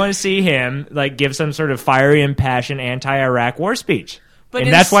 and they want to see him give some sort of fiery, impassioned anti-Iraq war speech.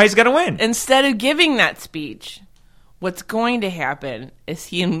 And that's why he's going to win. Instead of giving that speech, what's going to happen is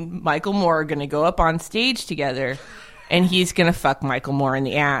he and Michael Moore are going to go up on stage together, and he's going to fuck Michael Moore in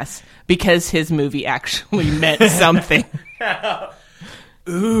the ass because his movie actually meant something.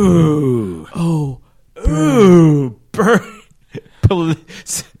 Ooh. Oh. Ooh. Burn.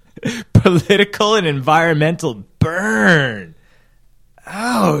 Political and environmental burn.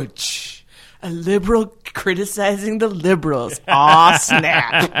 Ouch. A liberal criticizing the liberals. Aw,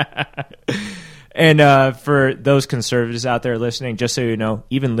 snap. And for those conservatives out there listening, just so you know,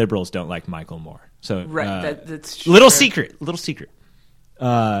 even liberals don't like Michael Moore. So that's true. Little secret.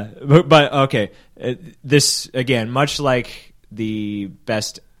 But okay, this again, much like the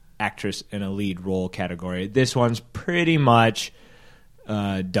best actress in a lead role category, this one's pretty much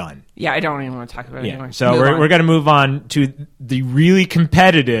done. Yeah, I don't even want to talk about it anymore. So we're going to move on to the really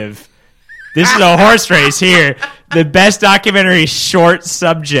competitive. This is a horse race here. The best documentary short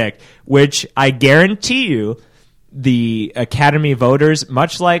subject, which I guarantee you the Academy voters,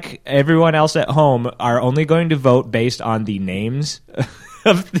 much like everyone else at home, are only going to vote based on the names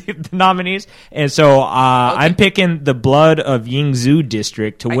of the nominees. And so I'm picking the Blood of Yingzhou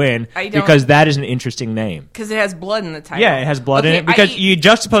District to win because that is an interesting name. Because it has blood in the title. Yeah, it has blood in it. Because you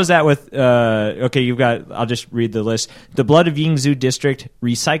juxtapose that with, you've got, I'll just read the list. The Blood of Yingzhou District,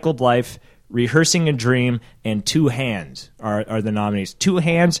 Recycled Life, Rehearsing a Dream, and Two Hands are the nominees. Two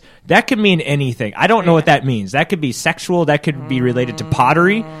Hands, that could mean anything. I don't know what that means. That could be sexual. That could be related to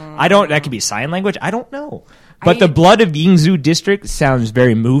pottery. That could be sign language. I don't know. But the Blood of Yingzhou District sounds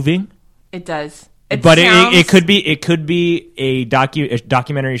very moving. It does. It could be a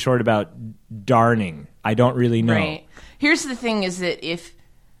documentary short about darning. I don't really know. Right. Here's the thing: is that if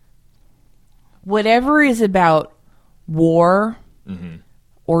whatever is about war. Mm-hmm.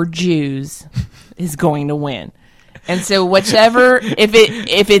 or Jews is going to win. And so whichever,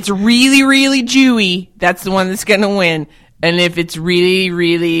 if it's really, really Jewy, that's the one that's going to win. And if it's really,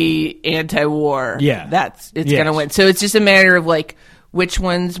 really anti-war, it's going to win. So it's just a matter of which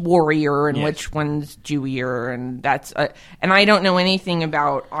one's warrior and which one's Jewier, and that's and I don't know anything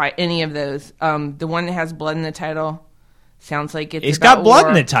about any of those. The one that has blood in the title sounds like it's got blood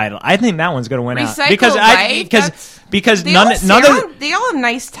in the title. I think that one's going to win out because they none of they all have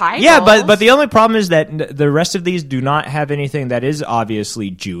nice titles. Yeah, but the only problem is that the rest of these do not have anything that is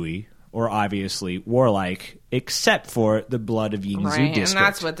obviously Jewy or obviously warlike, except for the Blood of Yingzhou District. And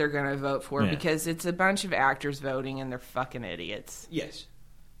that's what they're going to vote for because it's a bunch of actors voting and they're fucking idiots. Yes.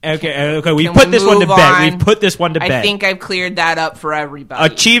 Okay. We've put this one to bed. I think I've cleared that up for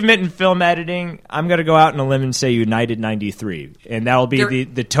everybody. Achievement in film editing, I'm going to go out on a limb and say United 93. And that'll be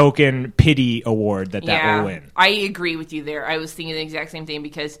the token pity award that will win. I agree with you there. I was thinking the exact same thing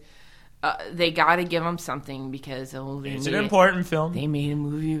because they got to give them something because it's an important film. They made a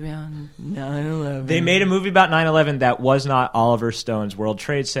movie about 9/11. They made a movie about 9/11 that was not Oliver Stone's World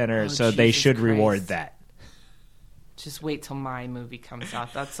Trade Center, so they should reward that. Just wait till my movie comes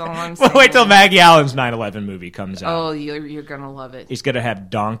out. That's all I'm saying. Well, wait till Maggie Allen's 9/11 movie comes out. Oh, you're going to love it. He's going to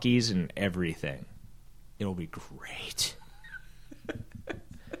have donkeys and everything. It'll be great.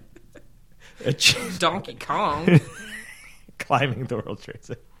 Donkey Kong. Climbing the World Trade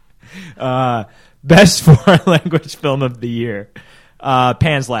Center. Best foreign language film of the year.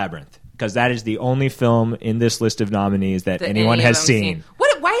 Pan's Labyrinth. Because that is the only film in this list of nominees that anyone has seen.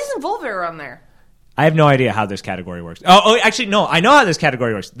 Why isn't Volver on there? I have no idea how this category works. Actually, no. I know how this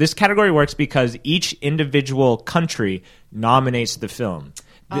category works. This category works because each individual country nominates the film.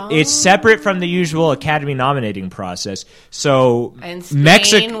 It's separate from the usual Academy nominating process. So And Spain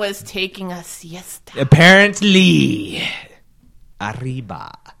Mexico was taking a siesta. apparently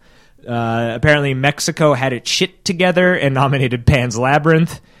arriba. Apparently Mexico had its shit together and nominated Pan's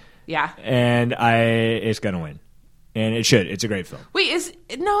Labyrinth, Yeah. and it's gonna win, and it should. It's a great film. Wait,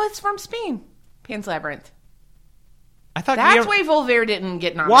 it's from Spain. Pan's Labyrinth. I thought That's why Volver didn't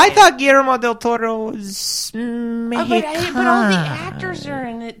get nominated. Well, I thought Guillermo del Toro was Mexican. But all the actors are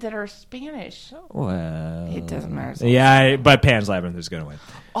in it that are Spanish. Well, It doesn't matter. yeah, but Pan's Labyrinth is going to win.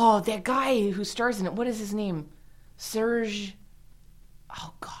 Oh, that guy who stars in it. What is his name? Serge.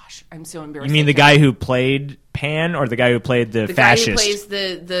 Oh gosh, I'm so embarrassed. You mean the guy who played Pan, or the guy who played the fascist? guy who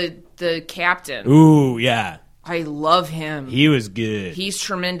plays the captain? Ooh, yeah, I love him. he was good. He's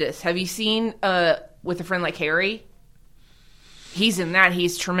tremendous. Have you seen With a Friend Like Harry? He's in that.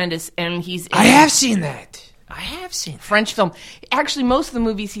 He's tremendous, and he's in I have seen that. I have seen that. French film. Actually, most of the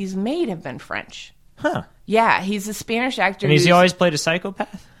movies he's made have been French. Huh? Yeah, he's a Spanish actor. And has he always played a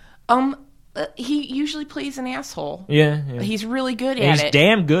psychopath? He usually plays an asshole. Yeah, He's really good And at he's it.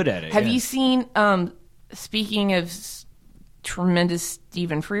 damn good at it. Have yeah. you seen? Speaking of tremendous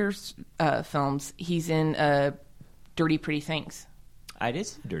Stephen Frears films, he's in Dirty Pretty Things. I did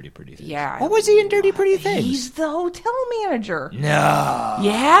see Dirty Pretty Things. Yeah. What was he in Dirty Pretty Things? He's the hotel manager. No.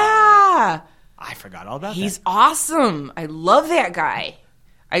 Yeah. I forgot all about He's awesome. I love that guy.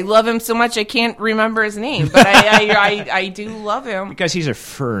 I love him so much I can't remember his name, but I do love him. because he's a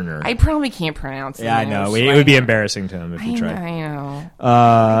foreigner. I probably can't pronounce it. yeah, I know. It would be embarrassing to him if you tried. I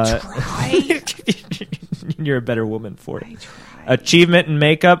know. Try. You're a better woman for it. Achievement in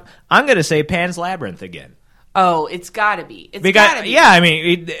makeup. I'm going to say Pan's Labyrinth again. Oh, it's got to be. It's Because, got to be. yeah, I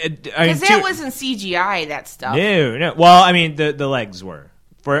mean, Because that wasn't CGI, that stuff. No. Well, I mean, the legs were.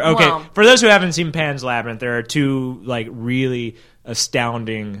 Well- For those who haven't seen Pan's Labyrinth, there are two really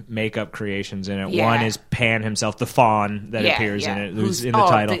astounding makeup creations in it. Yeah. One is Pan himself, the faun that appears in it, who's in the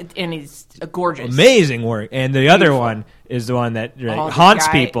title. And he's gorgeous. Amazing work. And the other one is the one that the haunts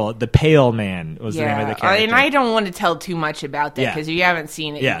guy- people. The Pale Man was the name of the character. And I don't want to tell too much about that Yeah. because if you haven't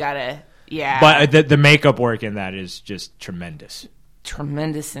seen it, Yeah. you gotta. Yeah, But the makeup work in that is just tremendous.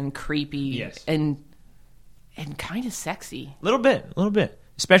 tremendous and creepy. Yes. and kind of sexy. A little bit.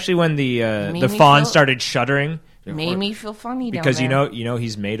 Especially when the made me fawn feel- started shuddering. Made me feel funny down Because there. you know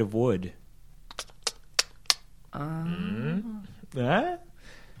he's made of wood.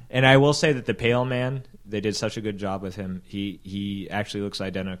 And I will say that the Pale Man, they did such a good job with him. He actually looks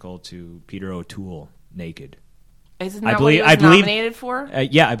identical to Peter O'Toole naked. Isn't I that believe- what he I was believe- nominated for?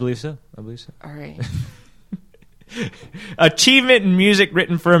 Yeah, I believe so. All right. Achievement in music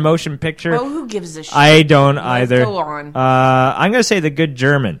written for a motion picture. Well, who gives a shit? I don't Let's either. go on. I'm going to say The Good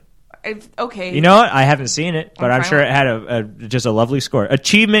German. Okay. You know what? I haven't seen it, but I'm fine sure with it had just a lovely score.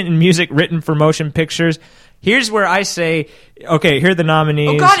 Achievement in music written for motion pictures. Here's where I say, okay, here are the nominees.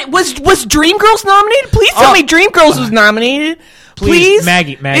 Oh God! Was Dreamgirls nominated? Please tell me Dreamgirls was nominated. Please,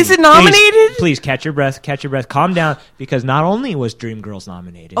 Maggie, is it nominated? Please catch your breath. Calm down, because not only was Dreamgirls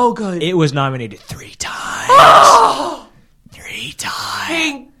nominated. Oh, good. It was nominated 3 times. 3 times.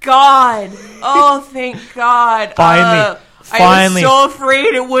 Thank God! Oh, thank God! Finally. I was so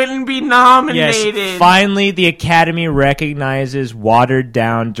afraid it wouldn't be nominated. Yes, finally the Academy recognizes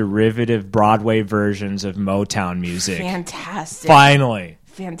watered-down derivative Broadway versions of Motown music. Fantastic. Finally.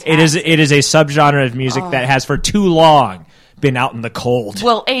 Fantastic. It is a subgenre of music that has for too long been out in the cold.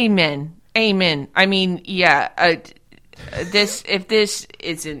 Well, amen. I mean, yeah. If this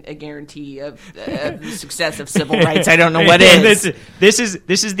isn't a guarantee of the success of civil rights, I don't know what is. This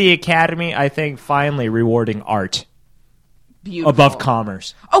is the Academy, I think, finally rewarding art Beautiful. above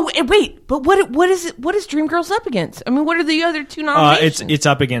commerce. Oh, wait, but what is it? What is Dreamgirls up against? I mean, what are the other 2 nominations? It's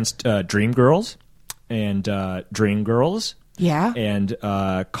up against Dreamgirls and Dreamgirls. Yeah. And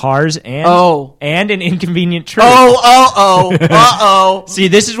Cars and An Inconvenient Truth. See,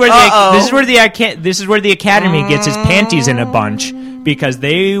 this is where the Academy gets its panties in a bunch, because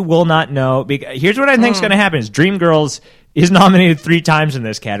they will not know. Here's what I think is going to happen: is Dreamgirls is nominated 3 times in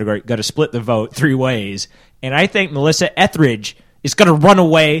this category. Got to split the vote 3 ways, and I think Melissa Etheridge is going to run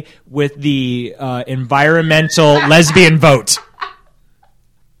away with the environmental lesbian vote.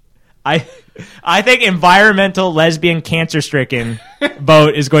 I think environmental lesbian cancer-stricken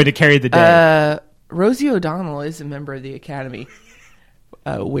vote is going to carry the day. Rosie O'Donnell is a member of the Academy,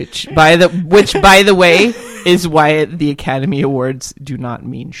 which by the way is why the Academy Awards do not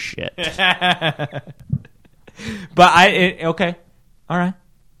mean shit. But okay, all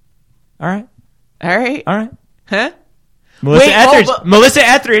right. All right. All right. Huh? Melissa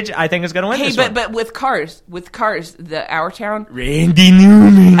Etheridge, I think, is going to win this one. But with Cars, Our Town. Randy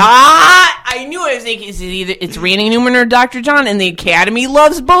Newman. I knew it was like, it's Randy Newman or Dr. John, and the Academy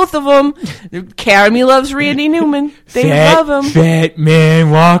loves both of them. The Academy loves Randy Newman. They love him. Fat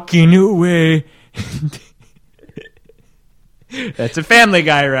man walking away. That's a Family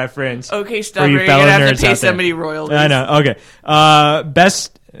Guy reference. Okay, stop. You're going to have to pay somebody royalties. I know. Okay.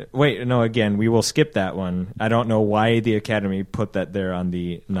 Best... Wait, no, again, we will skip that one. I don't know why the Academy put that there on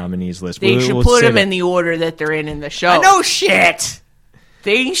the nominees list. They should put them in the order that they're in the show. No shit!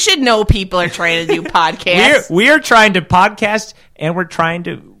 They should know people are trying to do podcasts. We are trying to podcast, and we're trying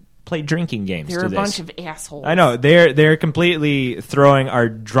to play drinking games. They're a bunch of assholes. I know. They're completely throwing our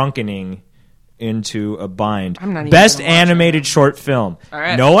drunkening into a bind. Best animated short film. All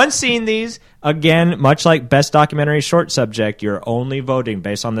right. No one's seen these. Again, much like best documentary short subject, you're only voting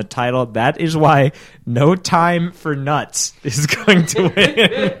based on the title. That is why No Time for Nuts is going to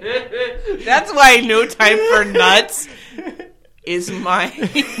win. That's why No Time for Nuts is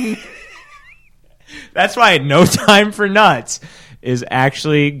mine. That's why No Time for Nuts is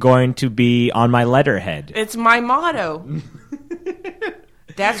actually going to be on my letterhead. It's my motto.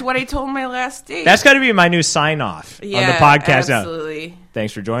 That's what I told my last date. That's got to be my new sign-off on the podcast. Absolutely.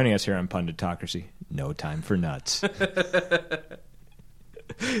 Thanks for joining us here on Punditocracy. No Time for Nuts.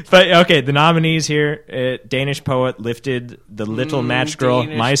 But, okay, the nominees here, Danish Poet lifted The Little Match Girl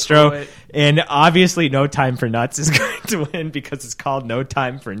Danish Maestro. Poet. And obviously No Time for Nuts is going to win because it's called No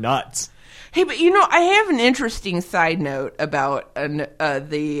Time for Nuts. Hey, but I have an interesting side note about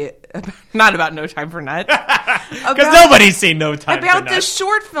not about No Time for Nuts, because nobody's seen No Time for Nuts. About the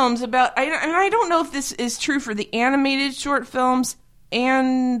short films, and I don't know if this is true for the animated short films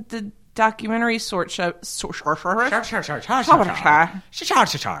and the documentary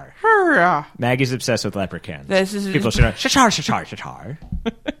Maggie's obsessed with leprechauns. People should know.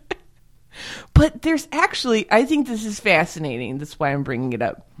 But there's actually, I think this is fascinating. That's why I'm bringing it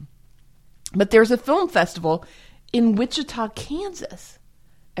up. But there's a film festival in Wichita, Kansas,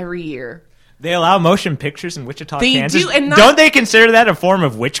 every year. They allow motion pictures in Wichita, Kansas? They do, and don't they consider that a form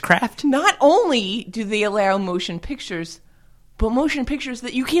of witchcraft? Not only do they allow motion pictures, but motion pictures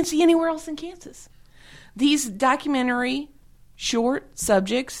that you can't see anywhere else in Kansas. These documentary, short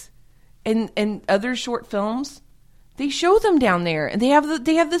subjects, and other short films, they show them down there, and they have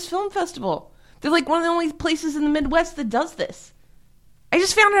this film festival. They're like one of the only places in the Midwest that does this. I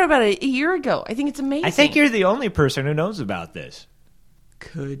just found out about it a year ago. I think it's amazing. I think you're the only person who knows about this.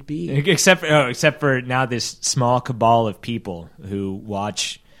 Could be. Except for now this small cabal of people who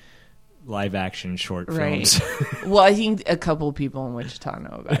watch live-action short films. Well, I think a couple of people in Wichita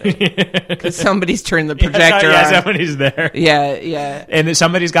know about it. Because somebody's turned the projector on. Somebody's there. Yeah. And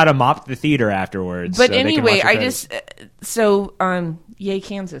somebody's got to mop the theater afterwards. But anyway, yay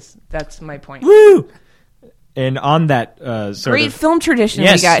Kansas. That's my point. Woo! And on that great film tradition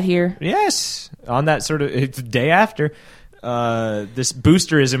we got here. Yes. On that sort of it's the day after this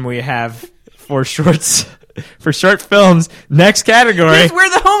boosterism we have for short films. Next category. Yes, we're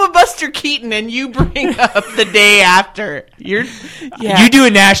the home of Buster Keaton, and you bring up the day after. You do a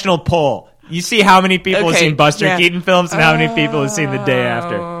national poll. You see how many people have seen Buster Keaton films and how many people have seen the day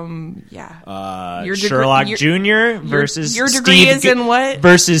after. Sherlock Jr. versus your degree is in what?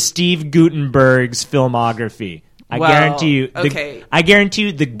 Versus Steve Gutenberg's filmography. I guarantee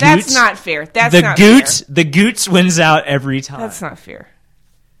you the Goots. That's not fair. The Goots wins out every time. That's not fair.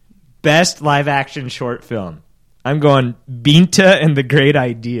 Best live action short film. I'm going Binta and the Great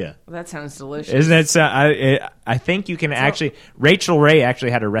Idea. Well, that sounds delicious. Isn't it? I think you can actually. Rachel Ray actually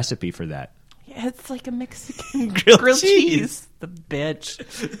had a recipe for that. Yeah, it's like a Mexican grilled cheese. The bitch.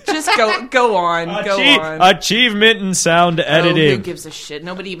 Just go on. Go on. Achievement in sound editing. Who gives a shit?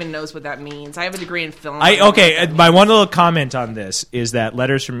 Nobody even knows what that means. I have a degree in film. My one little comment on this is that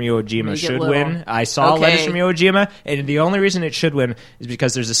Letters from Iwo Jima should win. I saw Letters from Iwo Jima, and the only reason it should win is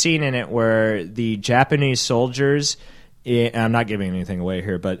because there's a scene in it where the Japanese soldiers. I'm not giving anything away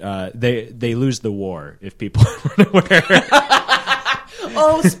here, but they lose the war if people aren't aware.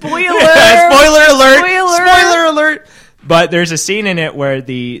 Oh, spoiler! Spoiler alert! Spoiler alert! But there's a scene in it where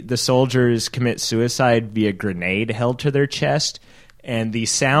the soldiers commit suicide via grenade held to their chest, and the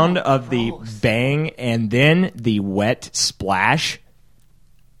sound of the bang and then the wet splash.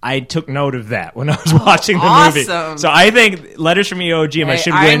 I took note of that when I was watching the movie. So I think Letters from Iwo Jima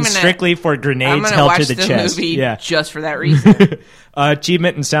should win strictly for grenades held to the chest. Movie just for that reason.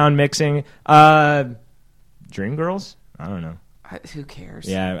 Achievement in sound mixing. Dreamgirls? I don't know. Who cares?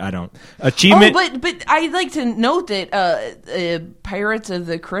 Yeah, I don't. Achievement. But I'd like to note that Pirates of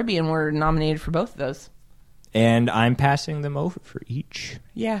the Caribbean were nominated for both of those. And I'm passing them over for each.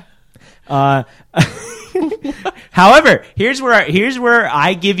 Yeah. However, here's where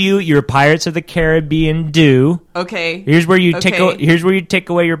I give you your Pirates of the Caribbean due. Okay. Here's where you take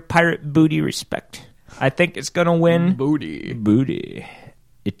away your pirate booty respect. I think it's gonna win booty.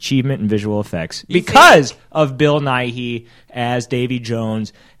 Achievement and visual effects because of Bill Nighy as Davy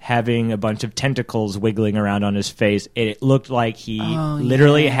Jones having a bunch of tentacles wiggling around on his face. It looked like he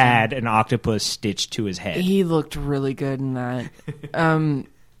literally had an octopus stitched to his head. He looked really good in that.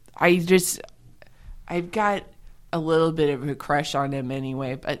 I've got a little bit of a crush on him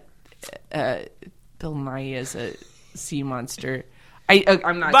anyway, but Bill Nighy is a sea monster.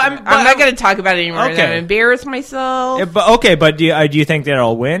 I'm not going to talk about it anymore. Okay. I'm embarrassed myself. But do you think that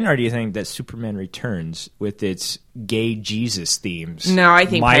it'll win, or do you think that Superman Returns with its gay Jesus themes? No, I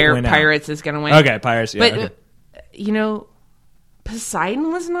think Pirates is going to win. Okay, Pirates. Yeah, but you know,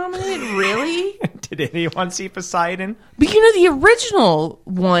 Poseidon was nominated. Really? Did anyone see Poseidon? But you know, the original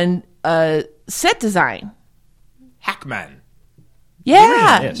one, set design. Hackman.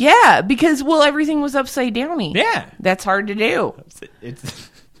 Yeah, yeah, because everything was upside downy. Yeah, that's hard to do.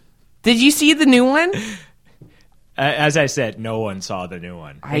 Did you see the new one? As I said, no one saw the new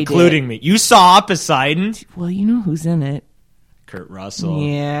one, including me. You saw Poseidon? Well, you know who's in it. Kurt Russell.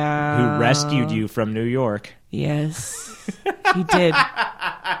 Yeah, who rescued you from New York. Yes, he did.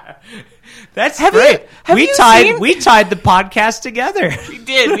 That's great. We tied the podcast together. We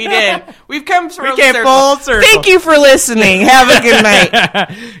did. We've come full circle. Thank you for listening. Have a good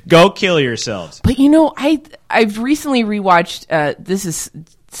night. Go kill yourselves. But you know, I've recently rewatched. This is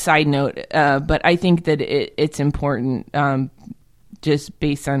side note, but I think that it's important, just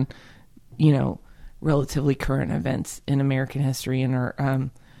based on relatively current events in American history and our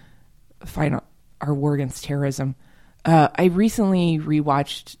our war against terrorism. I recently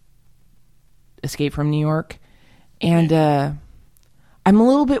rewatched Escape from New York, and I'm a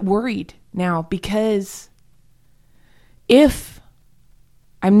little bit worried now because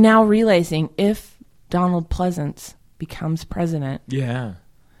I'm now realizing if Donald Pleasance becomes president,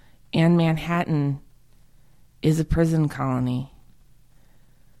 and Manhattan is a prison colony,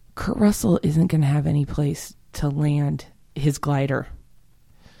 Kurt Russell isn't going to have any place to land his glider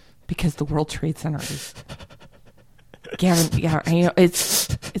because the World Trade Center is. Gavin,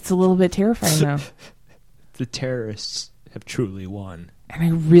 it's a little bit terrifying now. The terrorists have truly won. And I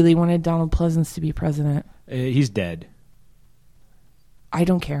really wanted Donald Pleasance to be president. He's dead. I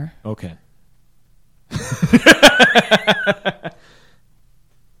don't care. Okay.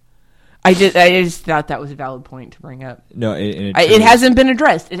 I just thought that was a valid point to bring up. No, it hasn't been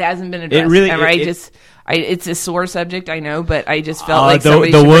addressed. It hasn't been addressed. It really. It's a sore subject, I know, but I just felt like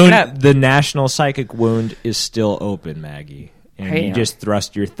somebody should bring it up. The national psychic wound is still open, Maggie, and you just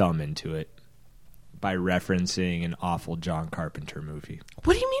thrust your thumb into it by referencing an awful John Carpenter movie.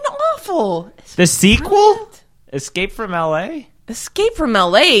 What do you mean awful? The sequel, Escape from L.A. Escape from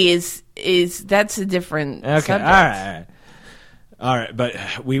L.A. is that's a different subject. All right, but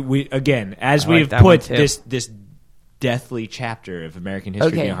we again, as we've put this deathly chapter of American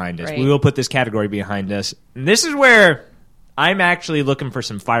history behind us, we will put this category behind us. And this is where I'm actually looking for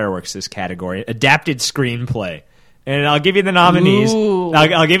some fireworks. This category, adapted screenplay, and I'll give you the nominees.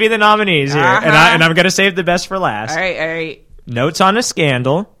 I'll give you the nominees here, and I'm going to save the best for last. All right. Notes on a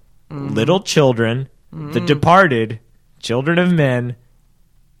Scandal, Little Children, The Departed, Children of Men,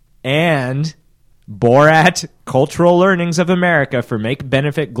 and Borat, Cultural Learnings of America for Make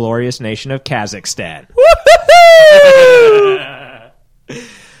Benefit Glorious Nation of Kazakhstan.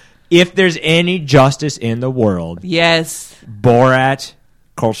 If there's any justice in the world, yes, Borat,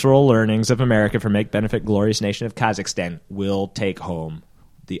 Cultural Learnings of America for Make Benefit Glorious Nation of Kazakhstan will take home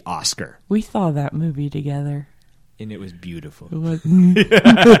the Oscar. We saw that movie together. And it was beautiful. It was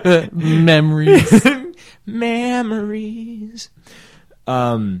memories. Memories.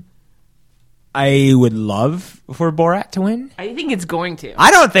 I would love for Borat to win. I think it's going to.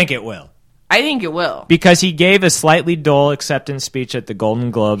 I don't think it will. I think it will. Because he gave a slightly dull acceptance speech at the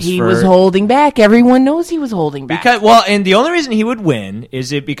Golden Globes. He was holding back. Everyone knows he was holding back. And the only reason he would win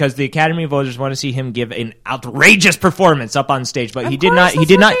is because the Academy voters want to see him give an outrageous performance up on stage. But he did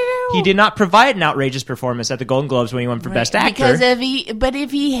not provide an outrageous performance at the Golden Globes when he won for Best Actor. Because if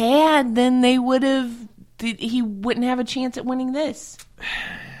he had, then he wouldn't have a chance at winning this.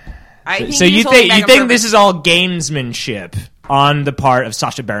 So you think this is all gamesmanship on the part of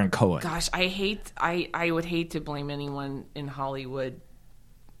Sacha Baron Cohen? Gosh, I would hate to blame anyone in Hollywood.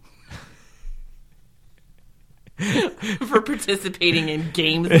 for participating in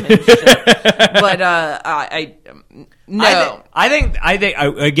gamesmanship. But no. I think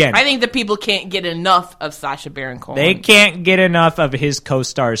again. I think the people can't get enough of Sacha Baron Cohen. They can't get enough of his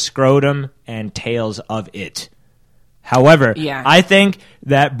co-star's scrotum and tales of it. However, I think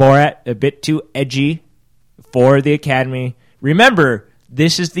that Borat a bit too edgy for the Academy. Remember,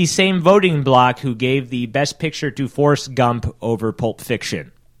 this is the same voting bloc who gave the Best Picture to Forrest Gump over Pulp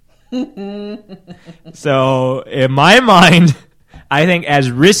Fiction. So, in my mind, I think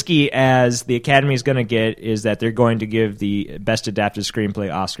as risky as the Academy is going to get is that they're going to give the Best Adapted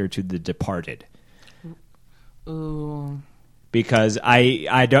Screenplay Oscar to The Departed. Ooh. Because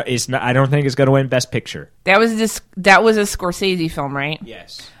I don't think it's going to win Best Picture. That was a Scorsese film, right?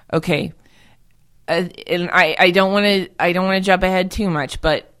 Yes. Okay. And I don't want to jump ahead too much,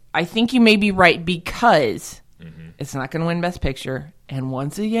 but I think you may be right because it's not going to win Best Picture. And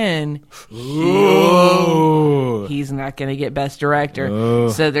once again, he's not going to get Best Director. Ooh.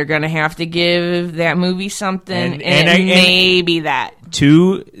 So they're going to have to give that movie something, and maybe that.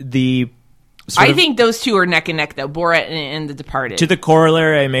 To the... I think those two are neck and neck, though, Borat and The Departed. To the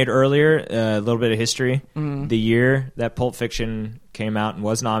corollary I made earlier, a little bit of history. The year that Pulp Fiction came out and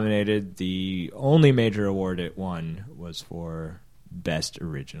was nominated, the only major award it won was for Best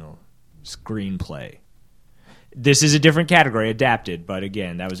Original Screenplay. This is a different category, adapted, but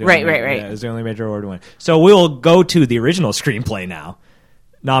again, that was the right. That was the only major award win. So we'll go to the original screenplay now.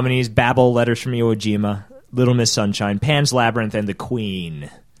 Nominees: Babel, Letters from Iwo Jima, Little Miss Sunshine, Pan's Labyrinth, and The Queen.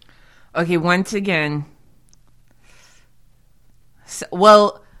 Okay, once again,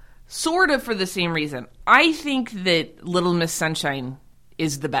 sort of for the same reason. I think that Little Miss Sunshine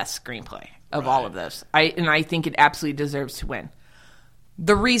is the best screenplay of all of those. I think it absolutely deserves to win.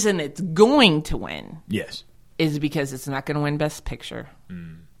 The reason it's going to win, is because it's not going to win Best Picture.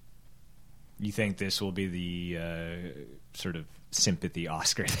 You think this will be the sort of sympathy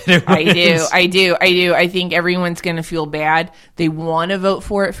Oscar? I do. I think everyone's going to feel bad. They want to vote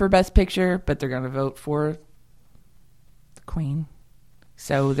for it for Best Picture, but they're going to vote for The Queen.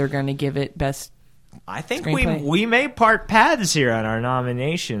 So they're going to give it Best I think Screenplay. we may part paths here on our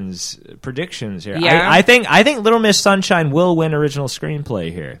nominations predictions here. Yeah. I think Little Miss Sunshine will win original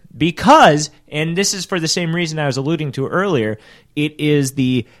screenplay here because, and this is for the same reason I was alluding to earlier, it is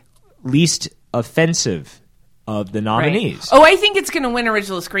the least offensive of the nominees. Right. Oh, I think it's going to win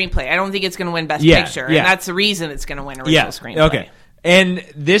original screenplay. I don't think it's going to win Best Picture, and that's the reason it's going to win original screenplay. Okay. And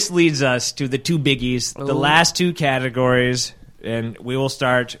this leads us to the two biggies, the last two categories, and we will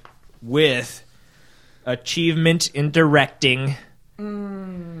start with Achievement in Directing.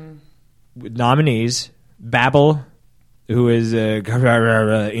 With nominees: Babel, who is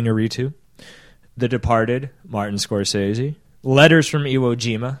Inarritu; The Departed, Martin Scorsese; Letters from Iwo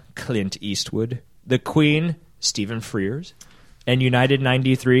Jima, Clint Eastwood; The Queen, Stephen Frears; and United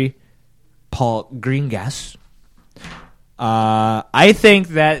 93, Paul Greengrass. I think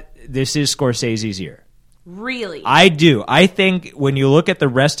that this is Scorsese's year. Really? I do. I think when you look at the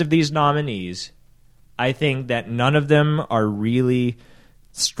rest of these nominees, I think that none of them are really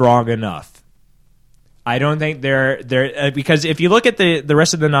strong enough. I don't think they're because if you look at the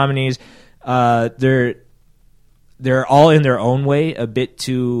rest of the nominees, they're all in their own way a bit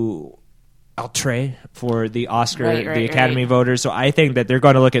too outre for the Oscar, the Academy voters. So I think that they're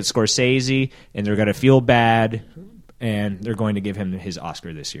going to look at Scorsese and they're going to feel bad, and they're going to give him his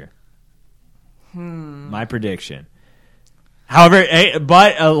Oscar this year. My prediction. However,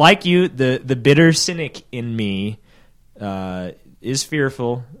 but like you, the bitter cynic in me is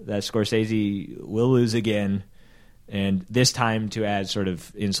fearful that Scorsese will lose again, and this time, to add sort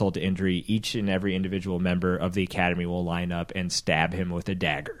of insult to injury, each and every individual member of the Academy will line up and stab him with a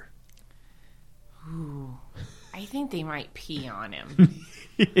dagger. Ooh, I think they might pee on him,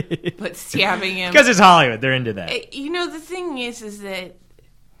 but stabbing him because it's Hollywood. They're into that. The thing is that,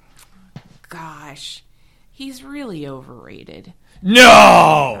 gosh. He's really overrated.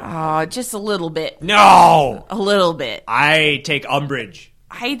 No! Oh, just a little bit. No! A little bit. I take umbrage.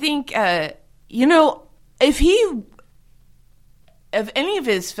 I think, if any of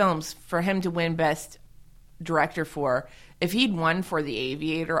his films for him to win Best Director for, if he'd won for The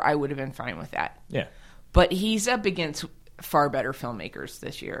Aviator, I would have been fine with that. Yeah. But he's up against far better filmmakers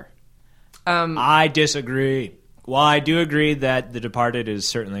this year. I disagree. While I do agree that The Departed is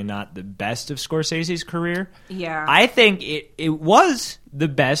certainly not the best of Scorsese's career, I think it was the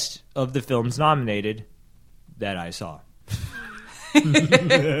best of the films nominated that I saw.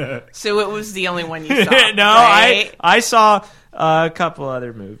 So it was the only one you saw? No, right? I saw a couple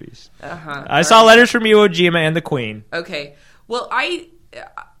other movies. I saw Letters from Iwo Jima and The Queen. Okay. Well, I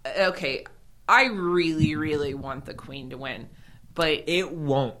I really, really want The Queen to win, but It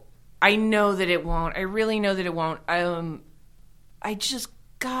won't. I know that it won't. I really know that it won't. I just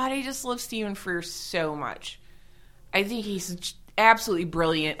love Stephen Frears so much. I think he's absolutely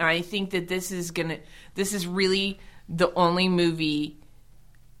brilliant, and I think that this is really the only movie.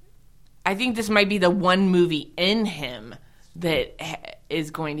 I think this might be the one movie in him that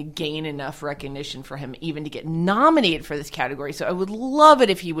is going to gain enough recognition for him even to get nominated for this category. So I would love it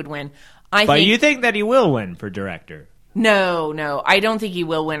if he would win. But you think that he will win for director? No, I don't think he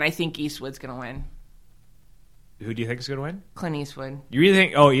will win. I think Eastwood's going to win. Who do you think is going to win? Clint Eastwood. You really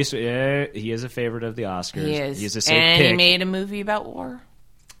think? Oh, Eastwood. Yeah, he is a favorite of the Oscars. He is. He's a safe and pick. he made a movie about war.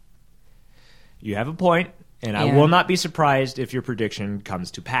 You have a point, and I will not be surprised if your prediction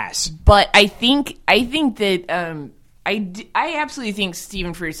comes to pass. But I think that I absolutely think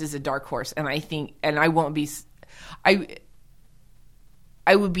Stephen Frears is a dark horse, and I won't be.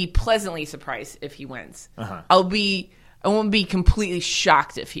 I would be pleasantly surprised if he wins. Uh-huh. I won't be completely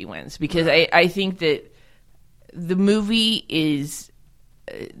shocked if he wins, because I think that the movie is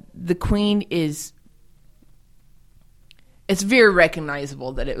The Queen is. It's very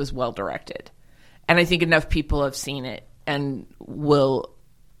recognizable that it was well directed, and I think enough people have seen it and will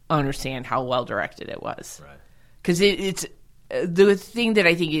understand how well directed it was. Right. Because it's the thing that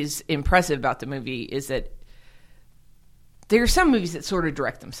I think is impressive about the movie is that there are some movies that sort of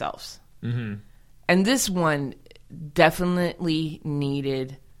direct themselves. Mm-hmm. And this one definitely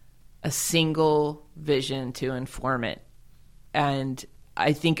needed a single vision to inform it. And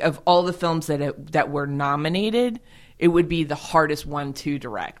I think of all the films that were nominated, it would be the hardest one to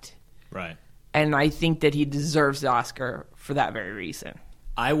direct. Right. And I think that he deserves the Oscar for that very reason.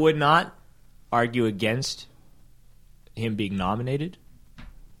 I would not argue against him being nominated.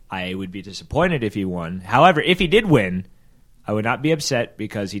 I would be disappointed if he won. However, if he did win, I would not be upset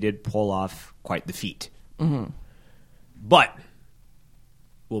because he did pull off quite the feat. Mm-hmm. But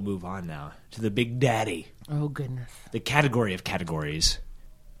we'll move on now to the big daddy. Oh, goodness. The category of categories.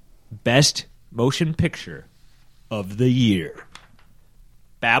 Best Motion Picture of the Year.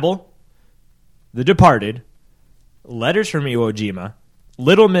 Babel, The Departed, Letters from Iwo Jima,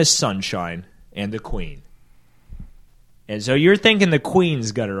 Little Miss Sunshine, and The Queen. And so you're thinking The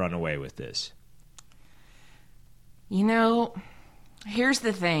Queen's got to run away with this. You know, here's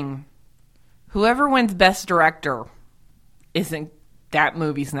the thing. Whoever wins Best Director that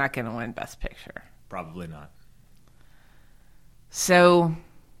movie's not going to win Best Picture. Probably not. So,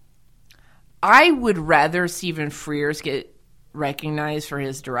 I would rather Stephen Frears get recognized for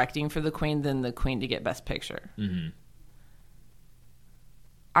his directing for The Queen than The Queen to get Best Picture. Mm-hmm.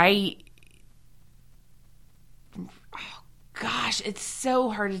 Gosh, it's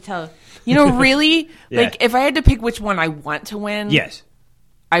so hard to tell. You know, really? Yeah. Like, if I had to pick which one I want to win, Yes.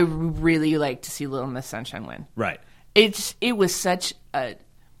 I really like to see Little Miss Sunshine win. Right. It was such a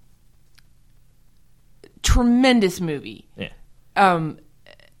tremendous movie. Yeah.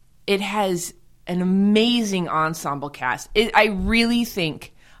 It has an amazing ensemble cast. I really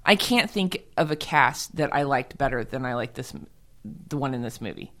think I can't think of a cast that I liked better than I liked the one in this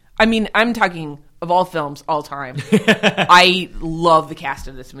movie. I mean, I'm talking of all films, all time. I love the cast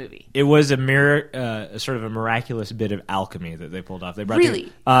of this movie. It was sort of a miraculous bit of alchemy that they pulled off. They brought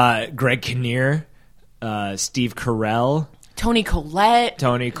Really? Greg Kinnear, Steve Carell, Toni Collette,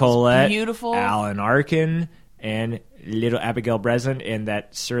 beautiful. Alan Arkin, and little Abigail Breslin, and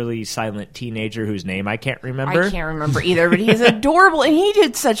that surly silent teenager whose name I can't remember. I can't remember either, but he's adorable, and he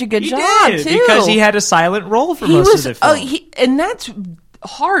did such a good job did, too. because he had a silent role for most of the film. And that's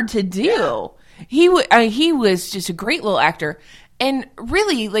hard to do. Yeah. He was just a great little actor, and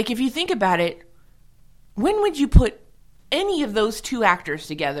really, like, if you think about it, when would you put any of those two actors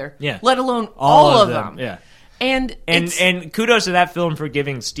together? Yeah. Let alone all of them. Yeah. And kudos to that film for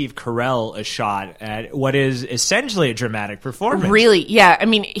giving Steve Carell a shot at what is essentially a dramatic performance. Really, yeah. I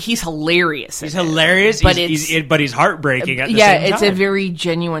mean, he's hilarious. He's hilarious, but he's heartbreaking at the same time. Yeah, it's a very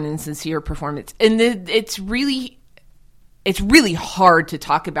genuine and sincere performance, and it's really hard to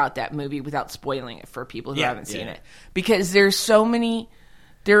talk about that movie without spoiling it for people who haven't seen it, because there are so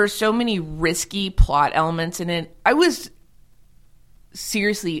many risky plot elements in it. I was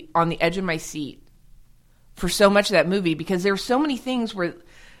seriously on the edge of my seat for so much of that movie, because there were so many things where,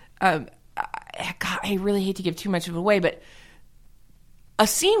 God, I really hate to give too much of it away, but a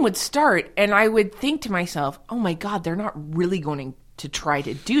scene would start and I would think to myself, oh my God, they're not really going to try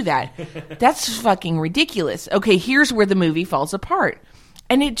to do that. That's fucking ridiculous. Okay, here's where the movie falls apart.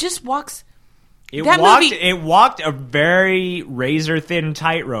 And it just walks It That walked. movie- It walked a very razor thin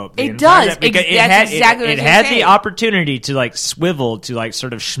tightrope. It does. Because That's exactly what it I was had saying. the opportunity to like swivel to like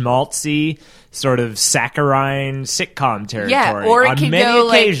sort of schmaltzy, sort of saccharine sitcom territory. Yeah, or it on could many go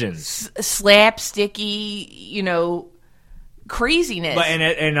occasions. like slapsticky, craziness.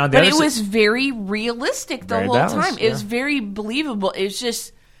 And on the But other it si- was very realistic the Very whole balanced, time. It was yeah. very believable.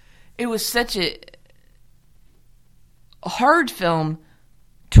 It was such a hard film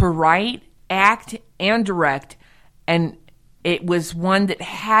to write, act, and direct, and it was one that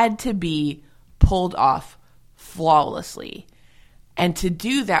had to be pulled off flawlessly. And to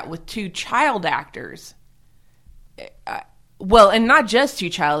do that with two child actors, and not just two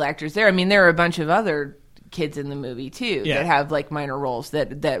child actors there. I mean, there are a bunch of other kids in the movie too Yeah. that have like minor roles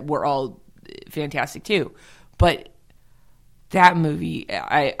that were all fantastic too. But that movie,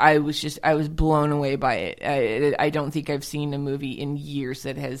 I was blown away by it. I don't think I've seen a movie in years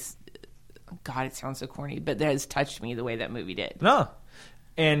that has, God, it sounds so corny, but that has touched me the way that movie did. No.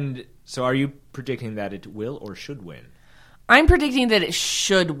 And so are you predicting that it will or should win? I'm predicting that it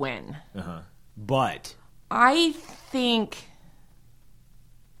should win. But I think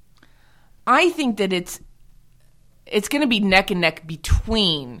that it's going to be neck and neck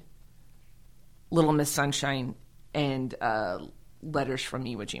between Little Miss Sunshine and Letters from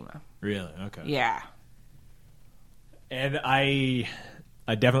Iwo Jima. really, okay. Yeah. And I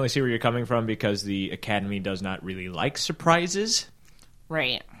definitely see where you're coming from because the Academy does not really like surprises.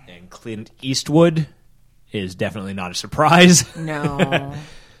 Right. And Clint Eastwood is definitely not a surprise. No.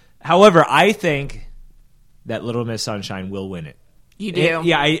 However, I think that Little Miss Sunshine will win it. You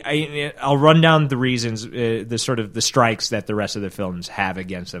do? I'll run down the reasons, the sort of the strikes that the rest of the films have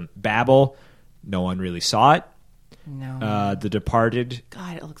against them. Babel, no one really saw it. No. The Departed,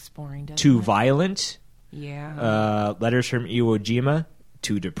 God, it looks boring, doesn't too it? violent. Yeah. Letters from Iwo Jima,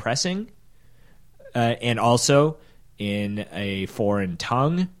 too depressing. And also in a foreign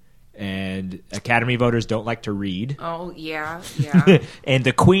tongue. And Academy voters don't like to read. Oh, yeah. Yeah. And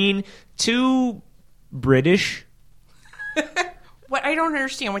The Queen, too British. What? I don't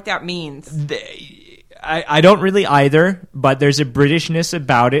understand what that means. I don't really either, but there's a Britishness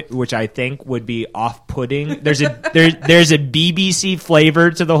about it, which I think would be off-putting. There's a BBC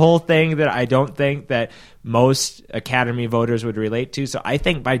flavor to the whole thing that I don't think that most Academy voters would relate to. So I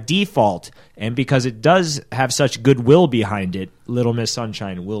think by default, and because it does have such goodwill behind it, Little Miss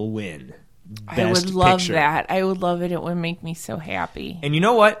Sunshine will win. I would Best love Picture. that. I would love it. It would make me so happy. And you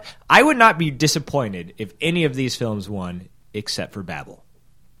know what? I would not be disappointed if any of these films won, except for Babel.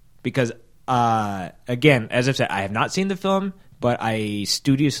 Because, again, as I've said, I have not seen the film, but I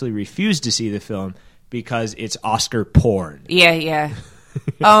studiously refuse to see the film because it's Oscar porn. Yeah, yeah.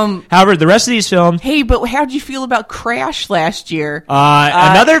 However, the rest of these films, Hey, but how'd you feel about Crash last year?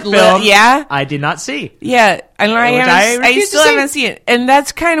 another film yeah? I did not see. Yeah, and I refuse still to see. haven't seen it. And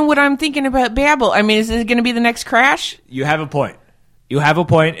that's kind of what I'm thinking about Babel. I mean, is it going to be the next Crash? You have a point. You have a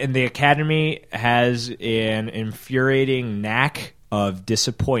point, and the Academy has an infuriating knack of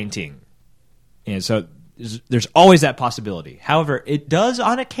disappointing. And so there's always that possibility. However, it does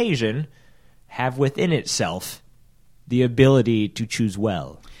on occasion have within itself the ability to choose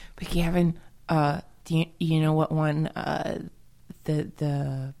well. But Gavin, do you know what won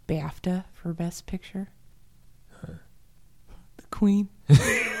the BAFTA for Best Picture? The Queen.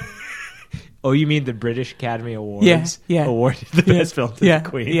 Oh, you mean the British Academy Awards? Yeah. Awarded the best film to the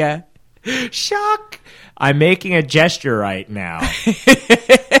Queen. Yeah. Shock! I'm making a gesture right now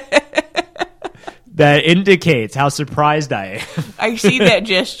that indicates how surprised I am. I see that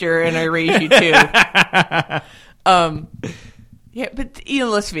gesture and I raise you too. Yeah, but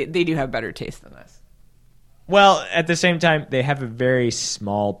let's be, they do have better taste than us. Well, at the same time, they have a very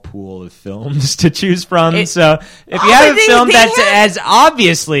small pool of films to choose from. So if you have a film that's as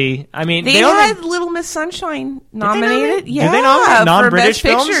obviously, I mean, They had Little Miss Sunshine nominated. Do they Yeah, nominate for non-British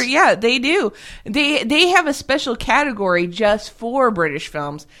Best Picture. films? Yeah, they do. They have a special category just for British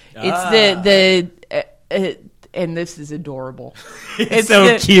films. It's and this is adorable. It's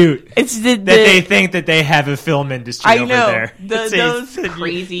so cute. It's that they think that they have a film industry I over know. there. Those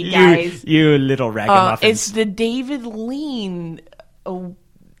crazy guys. You little ragamuffins. It's the David Lean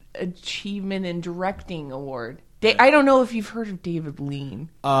Achievement in Directing Award. I don't know if you've heard of David Lean.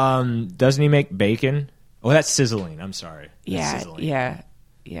 Doesn't he make bacon? Oh, that's sizzling. I'm sorry. That's sizzling. Yeah.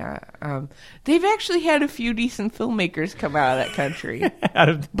 They've actually had a few decent filmmakers come out of that country.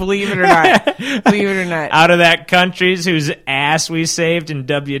 Believe it or not. Out of that country's whose ass we saved in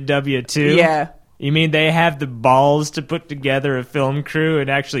WW2? Yeah. You mean they have the balls to put together a film crew and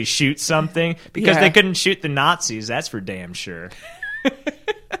actually shoot something? Because Yeah. they couldn't shoot the Nazis, that's for damn sure.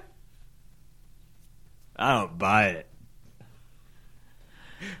 I don't buy it.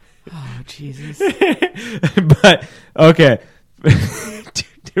 Oh, Jesus. But, okay.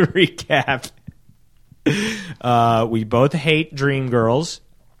 to recap, we both hate Dreamgirls.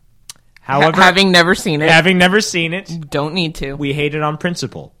 However, having never seen it. Don't need to. We hate it on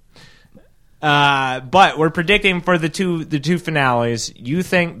principle. But we're predicting for the two finales. You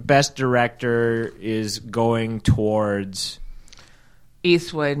think Best Director is going towards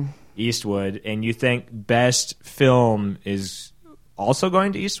Eastwood, and you think Best Film is also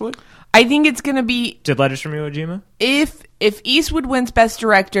going to Eastwood? I think it's going to be To Letters from Iwo Jima? If Eastwood wins Best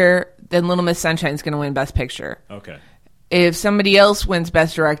Director, then Little Miss Sunshine is going to win Best Picture. Okay. If somebody else wins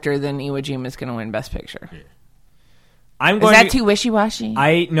Best Director, then Iwo Jima is going to win Best Picture. Yeah. Is that too wishy-washy?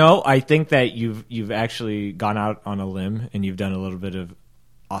 I think that you've actually gone out on a limb and you've done a little bit of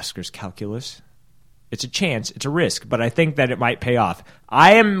Oscars calculus. It's a chance, it's a risk, but I think that it might pay off.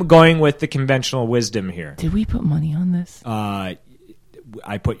 I am going with the conventional wisdom here. Did we put money on this? I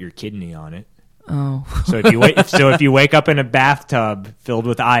put your kidney on it. Oh. So if you wake up in a bathtub filled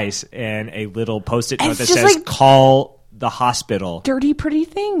with ice and a little Post-it note that says call the hospital. Dirty Pretty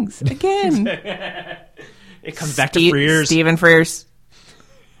Things again. It comes back to Frears. Stephen Frears.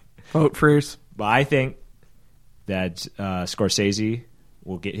 Vote Frears. But I think that Scorsese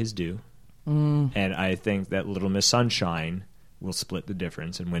will get his due. And I think that Little Miss Sunshine will split the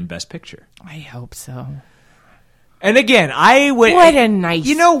difference and win Best Picture. I hope so. And again, I would... What a nice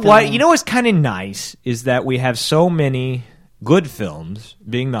what? You know what's kind of nice is that we have so many good films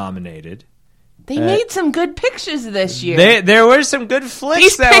being nominated. They made some good pictures this year. There were some good flicks.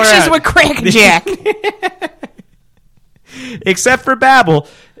 These pictures were crackerjack. Except for Babel.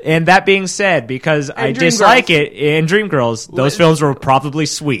 And that being said, because I dislike it in Dreamgirls, those films will probably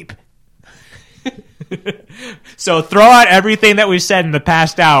sweep. So throw out everything that we've said in the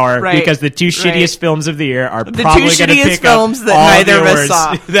past hour, because the two shittiest films of the year are probably going to pick up that all neither the of us awards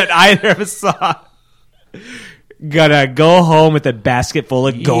saw. that either of us saw. Gonna go home with a basket full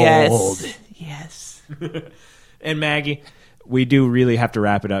of gold. Yes. And Maggie, we do really have to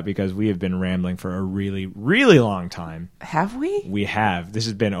wrap it up because we have been rambling for a really, really long time. Have we? We have. This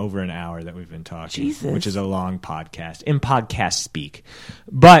has been over an hour that we've been talking, Jesus. which is a long podcast in podcast speak.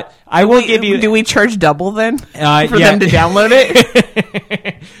 But I will give you. Do we charge double then for yeah. them to download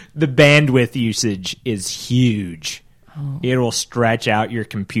it? The bandwidth usage is huge. Oh. It will stretch out your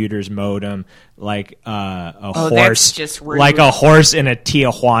computer's modem like a horse, that's just rude. Like a horse in a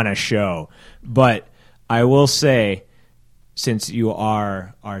Tijuana show. But I will say, since you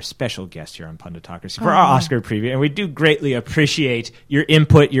are our special guest here on Punditocracy for our Oscar preview, and we do greatly appreciate your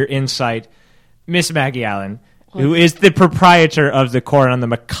input, your insight, Miss Maggie Allen, who is the proprietor of the Corn on the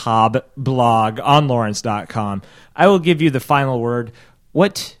Macabre blog on Lawrence.com, I will give you the final word.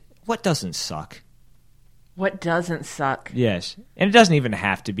 What doesn't suck? What doesn't suck? Yes. And it doesn't even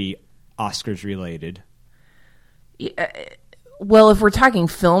have to be Oscars related. Well, if we're talking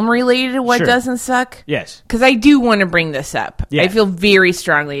film related, what Sure. doesn't suck? Yes. Because I do want to bring this up. Yeah. I feel very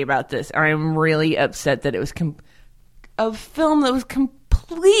strongly about this. I'm really upset that it was a film that was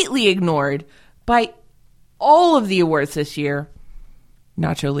completely ignored by all of the awards this year.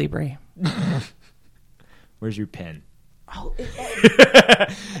 Nacho Libre. Where's your pen? Oh,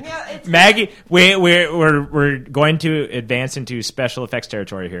 Maggie, we're going to advance into special effects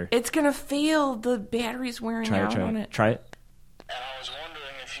territory here. It's gonna fail. The battery's wearing out on it. Try it. And I was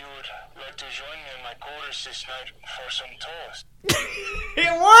wondering if you would like to join me in my quarters this night for some toast.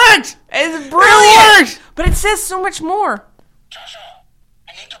 It worked. It's brilliant. But it says so much more. Joshua,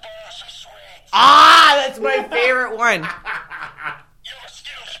 I need to borrow some sweets. Ah, that's my favorite one. Your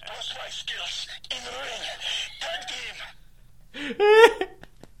skills plus my skills in the ring. Tag team.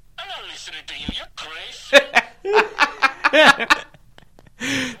 I'm not listening to you. You're crazy.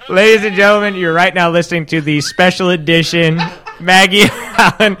 Ladies and gentlemen, you're right now listening to the special edition Maggie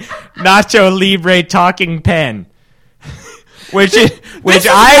Allen Nacho Libre talking pen. Which is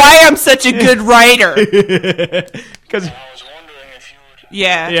why I'm such a good writer. Because I was wondering if you would.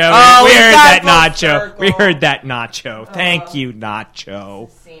 Yeah. we heard that, Nacho. We heard that, Nacho. Thank you, Nacho.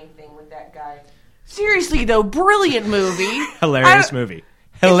 Same thing with that guy. Seriously, though, brilliant movie. Hilarious movie.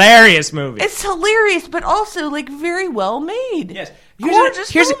 Hilarious movie. It's hilarious, but also like very well made. Yes.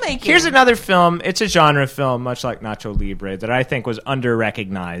 Gorgeous filmmaking. Here's another film. It's a genre film, much like Nacho Libre, that I think was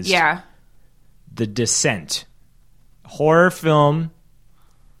under-recognized. Yeah. The Descent. Horror film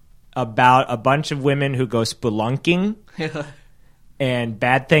about a bunch of women who go spelunking and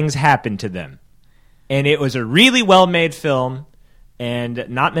bad things happen to them. And it was a really well-made film, and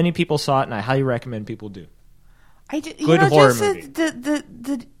not many people saw it, and I highly recommend people do. Good horror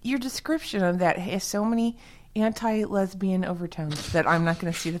movie. Your description of that has so many anti-lesbian overtones that I'm not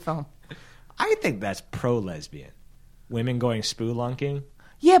going to see the film. I think that's pro-lesbian. Women going spelunking.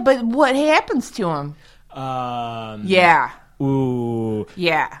 Yeah, but what happens to them? Yeah. Ooh.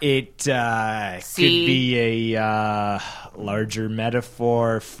 Yeah. It could be a larger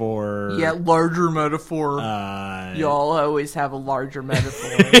metaphor for... Yeah, larger metaphor. Y'all always have a larger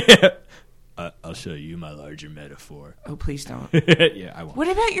metaphor. I'll show you my larger metaphor. Oh, please don't. Yeah, I won't. What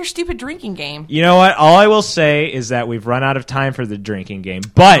about your stupid drinking game? You know what? All I will say is that we've run out of time for the drinking game.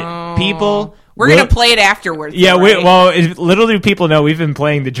 But people... We're going to play it afterwards. Yeah, though, right? Little do people know we've been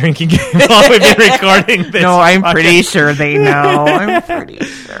playing the drinking game while we've been recording this. No, I'm pretty sure they know. I'm pretty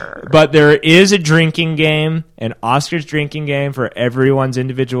sure. But there is a drinking game, an Oscars drinking game for everyone's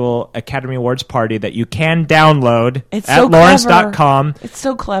individual Academy Awards party that you can download It's at so Lawrence.com. It's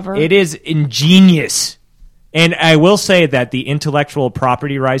so clever. It is ingenious. And I will say that the intellectual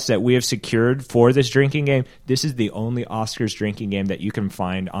property rights that we have secured for this drinking game, this is the only Oscars drinking game that you can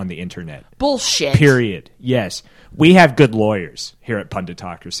find on the internet. Bullshit. Period. Yes. We have good lawyers here at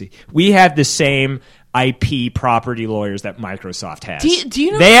Punditocracy. We have the same IP property lawyers that Microsoft has. Do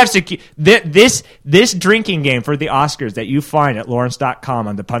you know they have this drinking game for the Oscars that you find at Lawrence.com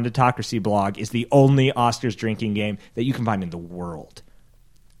on the Punditocracy blog is the only Oscars drinking game that you can find in the world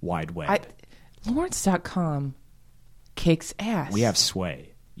wide web. Lawrence.com kicks ass. We have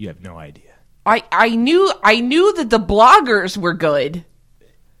sway. You have no idea. I knew that the bloggers were good.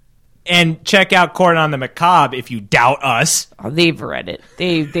 And check out Corn on the Macabre if you doubt us. Oh, they've read it.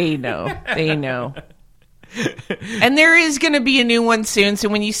 They know. They know. And there is going to be a new one soon, so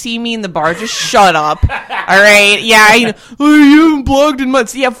when you see me in the bar, just shut up. All right? Yeah, I know. Oh, you haven't blogged in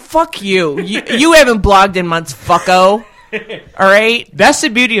months. Yeah, fuck you. You haven't blogged in months, fucko. All right? That's the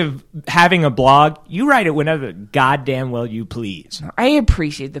beauty of having a blog. You write it whenever goddamn well you please. I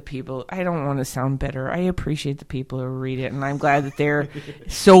appreciate the people. I don't want to sound bitter. I appreciate the people who read it, and I'm glad that they're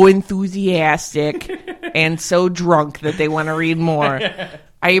so enthusiastic and so drunk that they want to read more.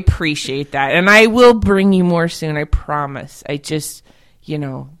 I appreciate that. And I will bring you more soon, I promise. I just,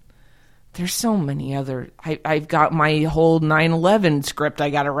 there's so many other... I've got my whole 9/11 script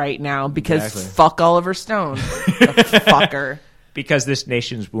I got to write now because fuck Oliver Stone. The fucker. Because this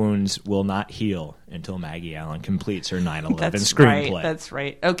nation's wounds will not heal until Maggie Allen completes her 9/11 That's screenplay. Right, that's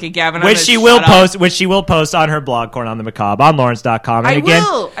right. Okay, Gavin, which she will post on her blog, Corn on the Macabre, on Lawrence.com. And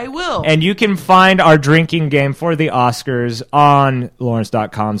I will. And you can find our drinking game for the Oscars on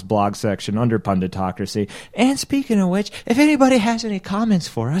Lawrence.com's blog section under Punditocracy. And speaking of which, if anybody has any comments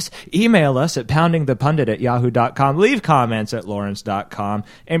for us, email us at poundingthepundit@yahoo.com. Leave comments at Lawrence.com.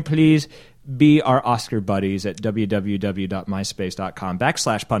 And please be our Oscar buddies at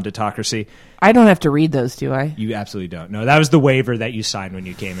www.myspace.com/Punditocracy. I don't have to read those, do I? You absolutely don't. No, that was the waiver that you signed when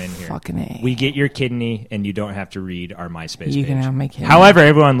you came in here. Fucking A. We get your kidney, and you don't have to read our MySpace page. You can have my kidney. However,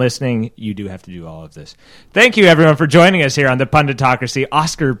 everyone listening, you do have to do all of this. Thank you, everyone, for joining us here on the Punditocracy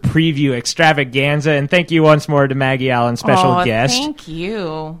Oscar Preview Extravaganza, and thank you once more to Maggie Allen, special guest. Thank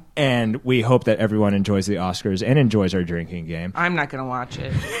you. And we hope that everyone enjoys the Oscars and enjoys our drinking game. I'm not going to watch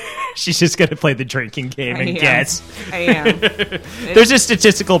it. She's just going to play the drinking game and guess. I am. There's a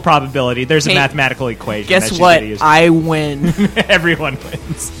statistical probability. There's a mathematical equation. Guess what? I win. Everyone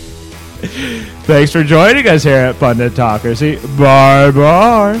wins. Thanks for joining us here at Punditocracy.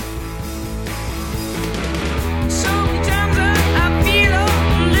 Bye-bye.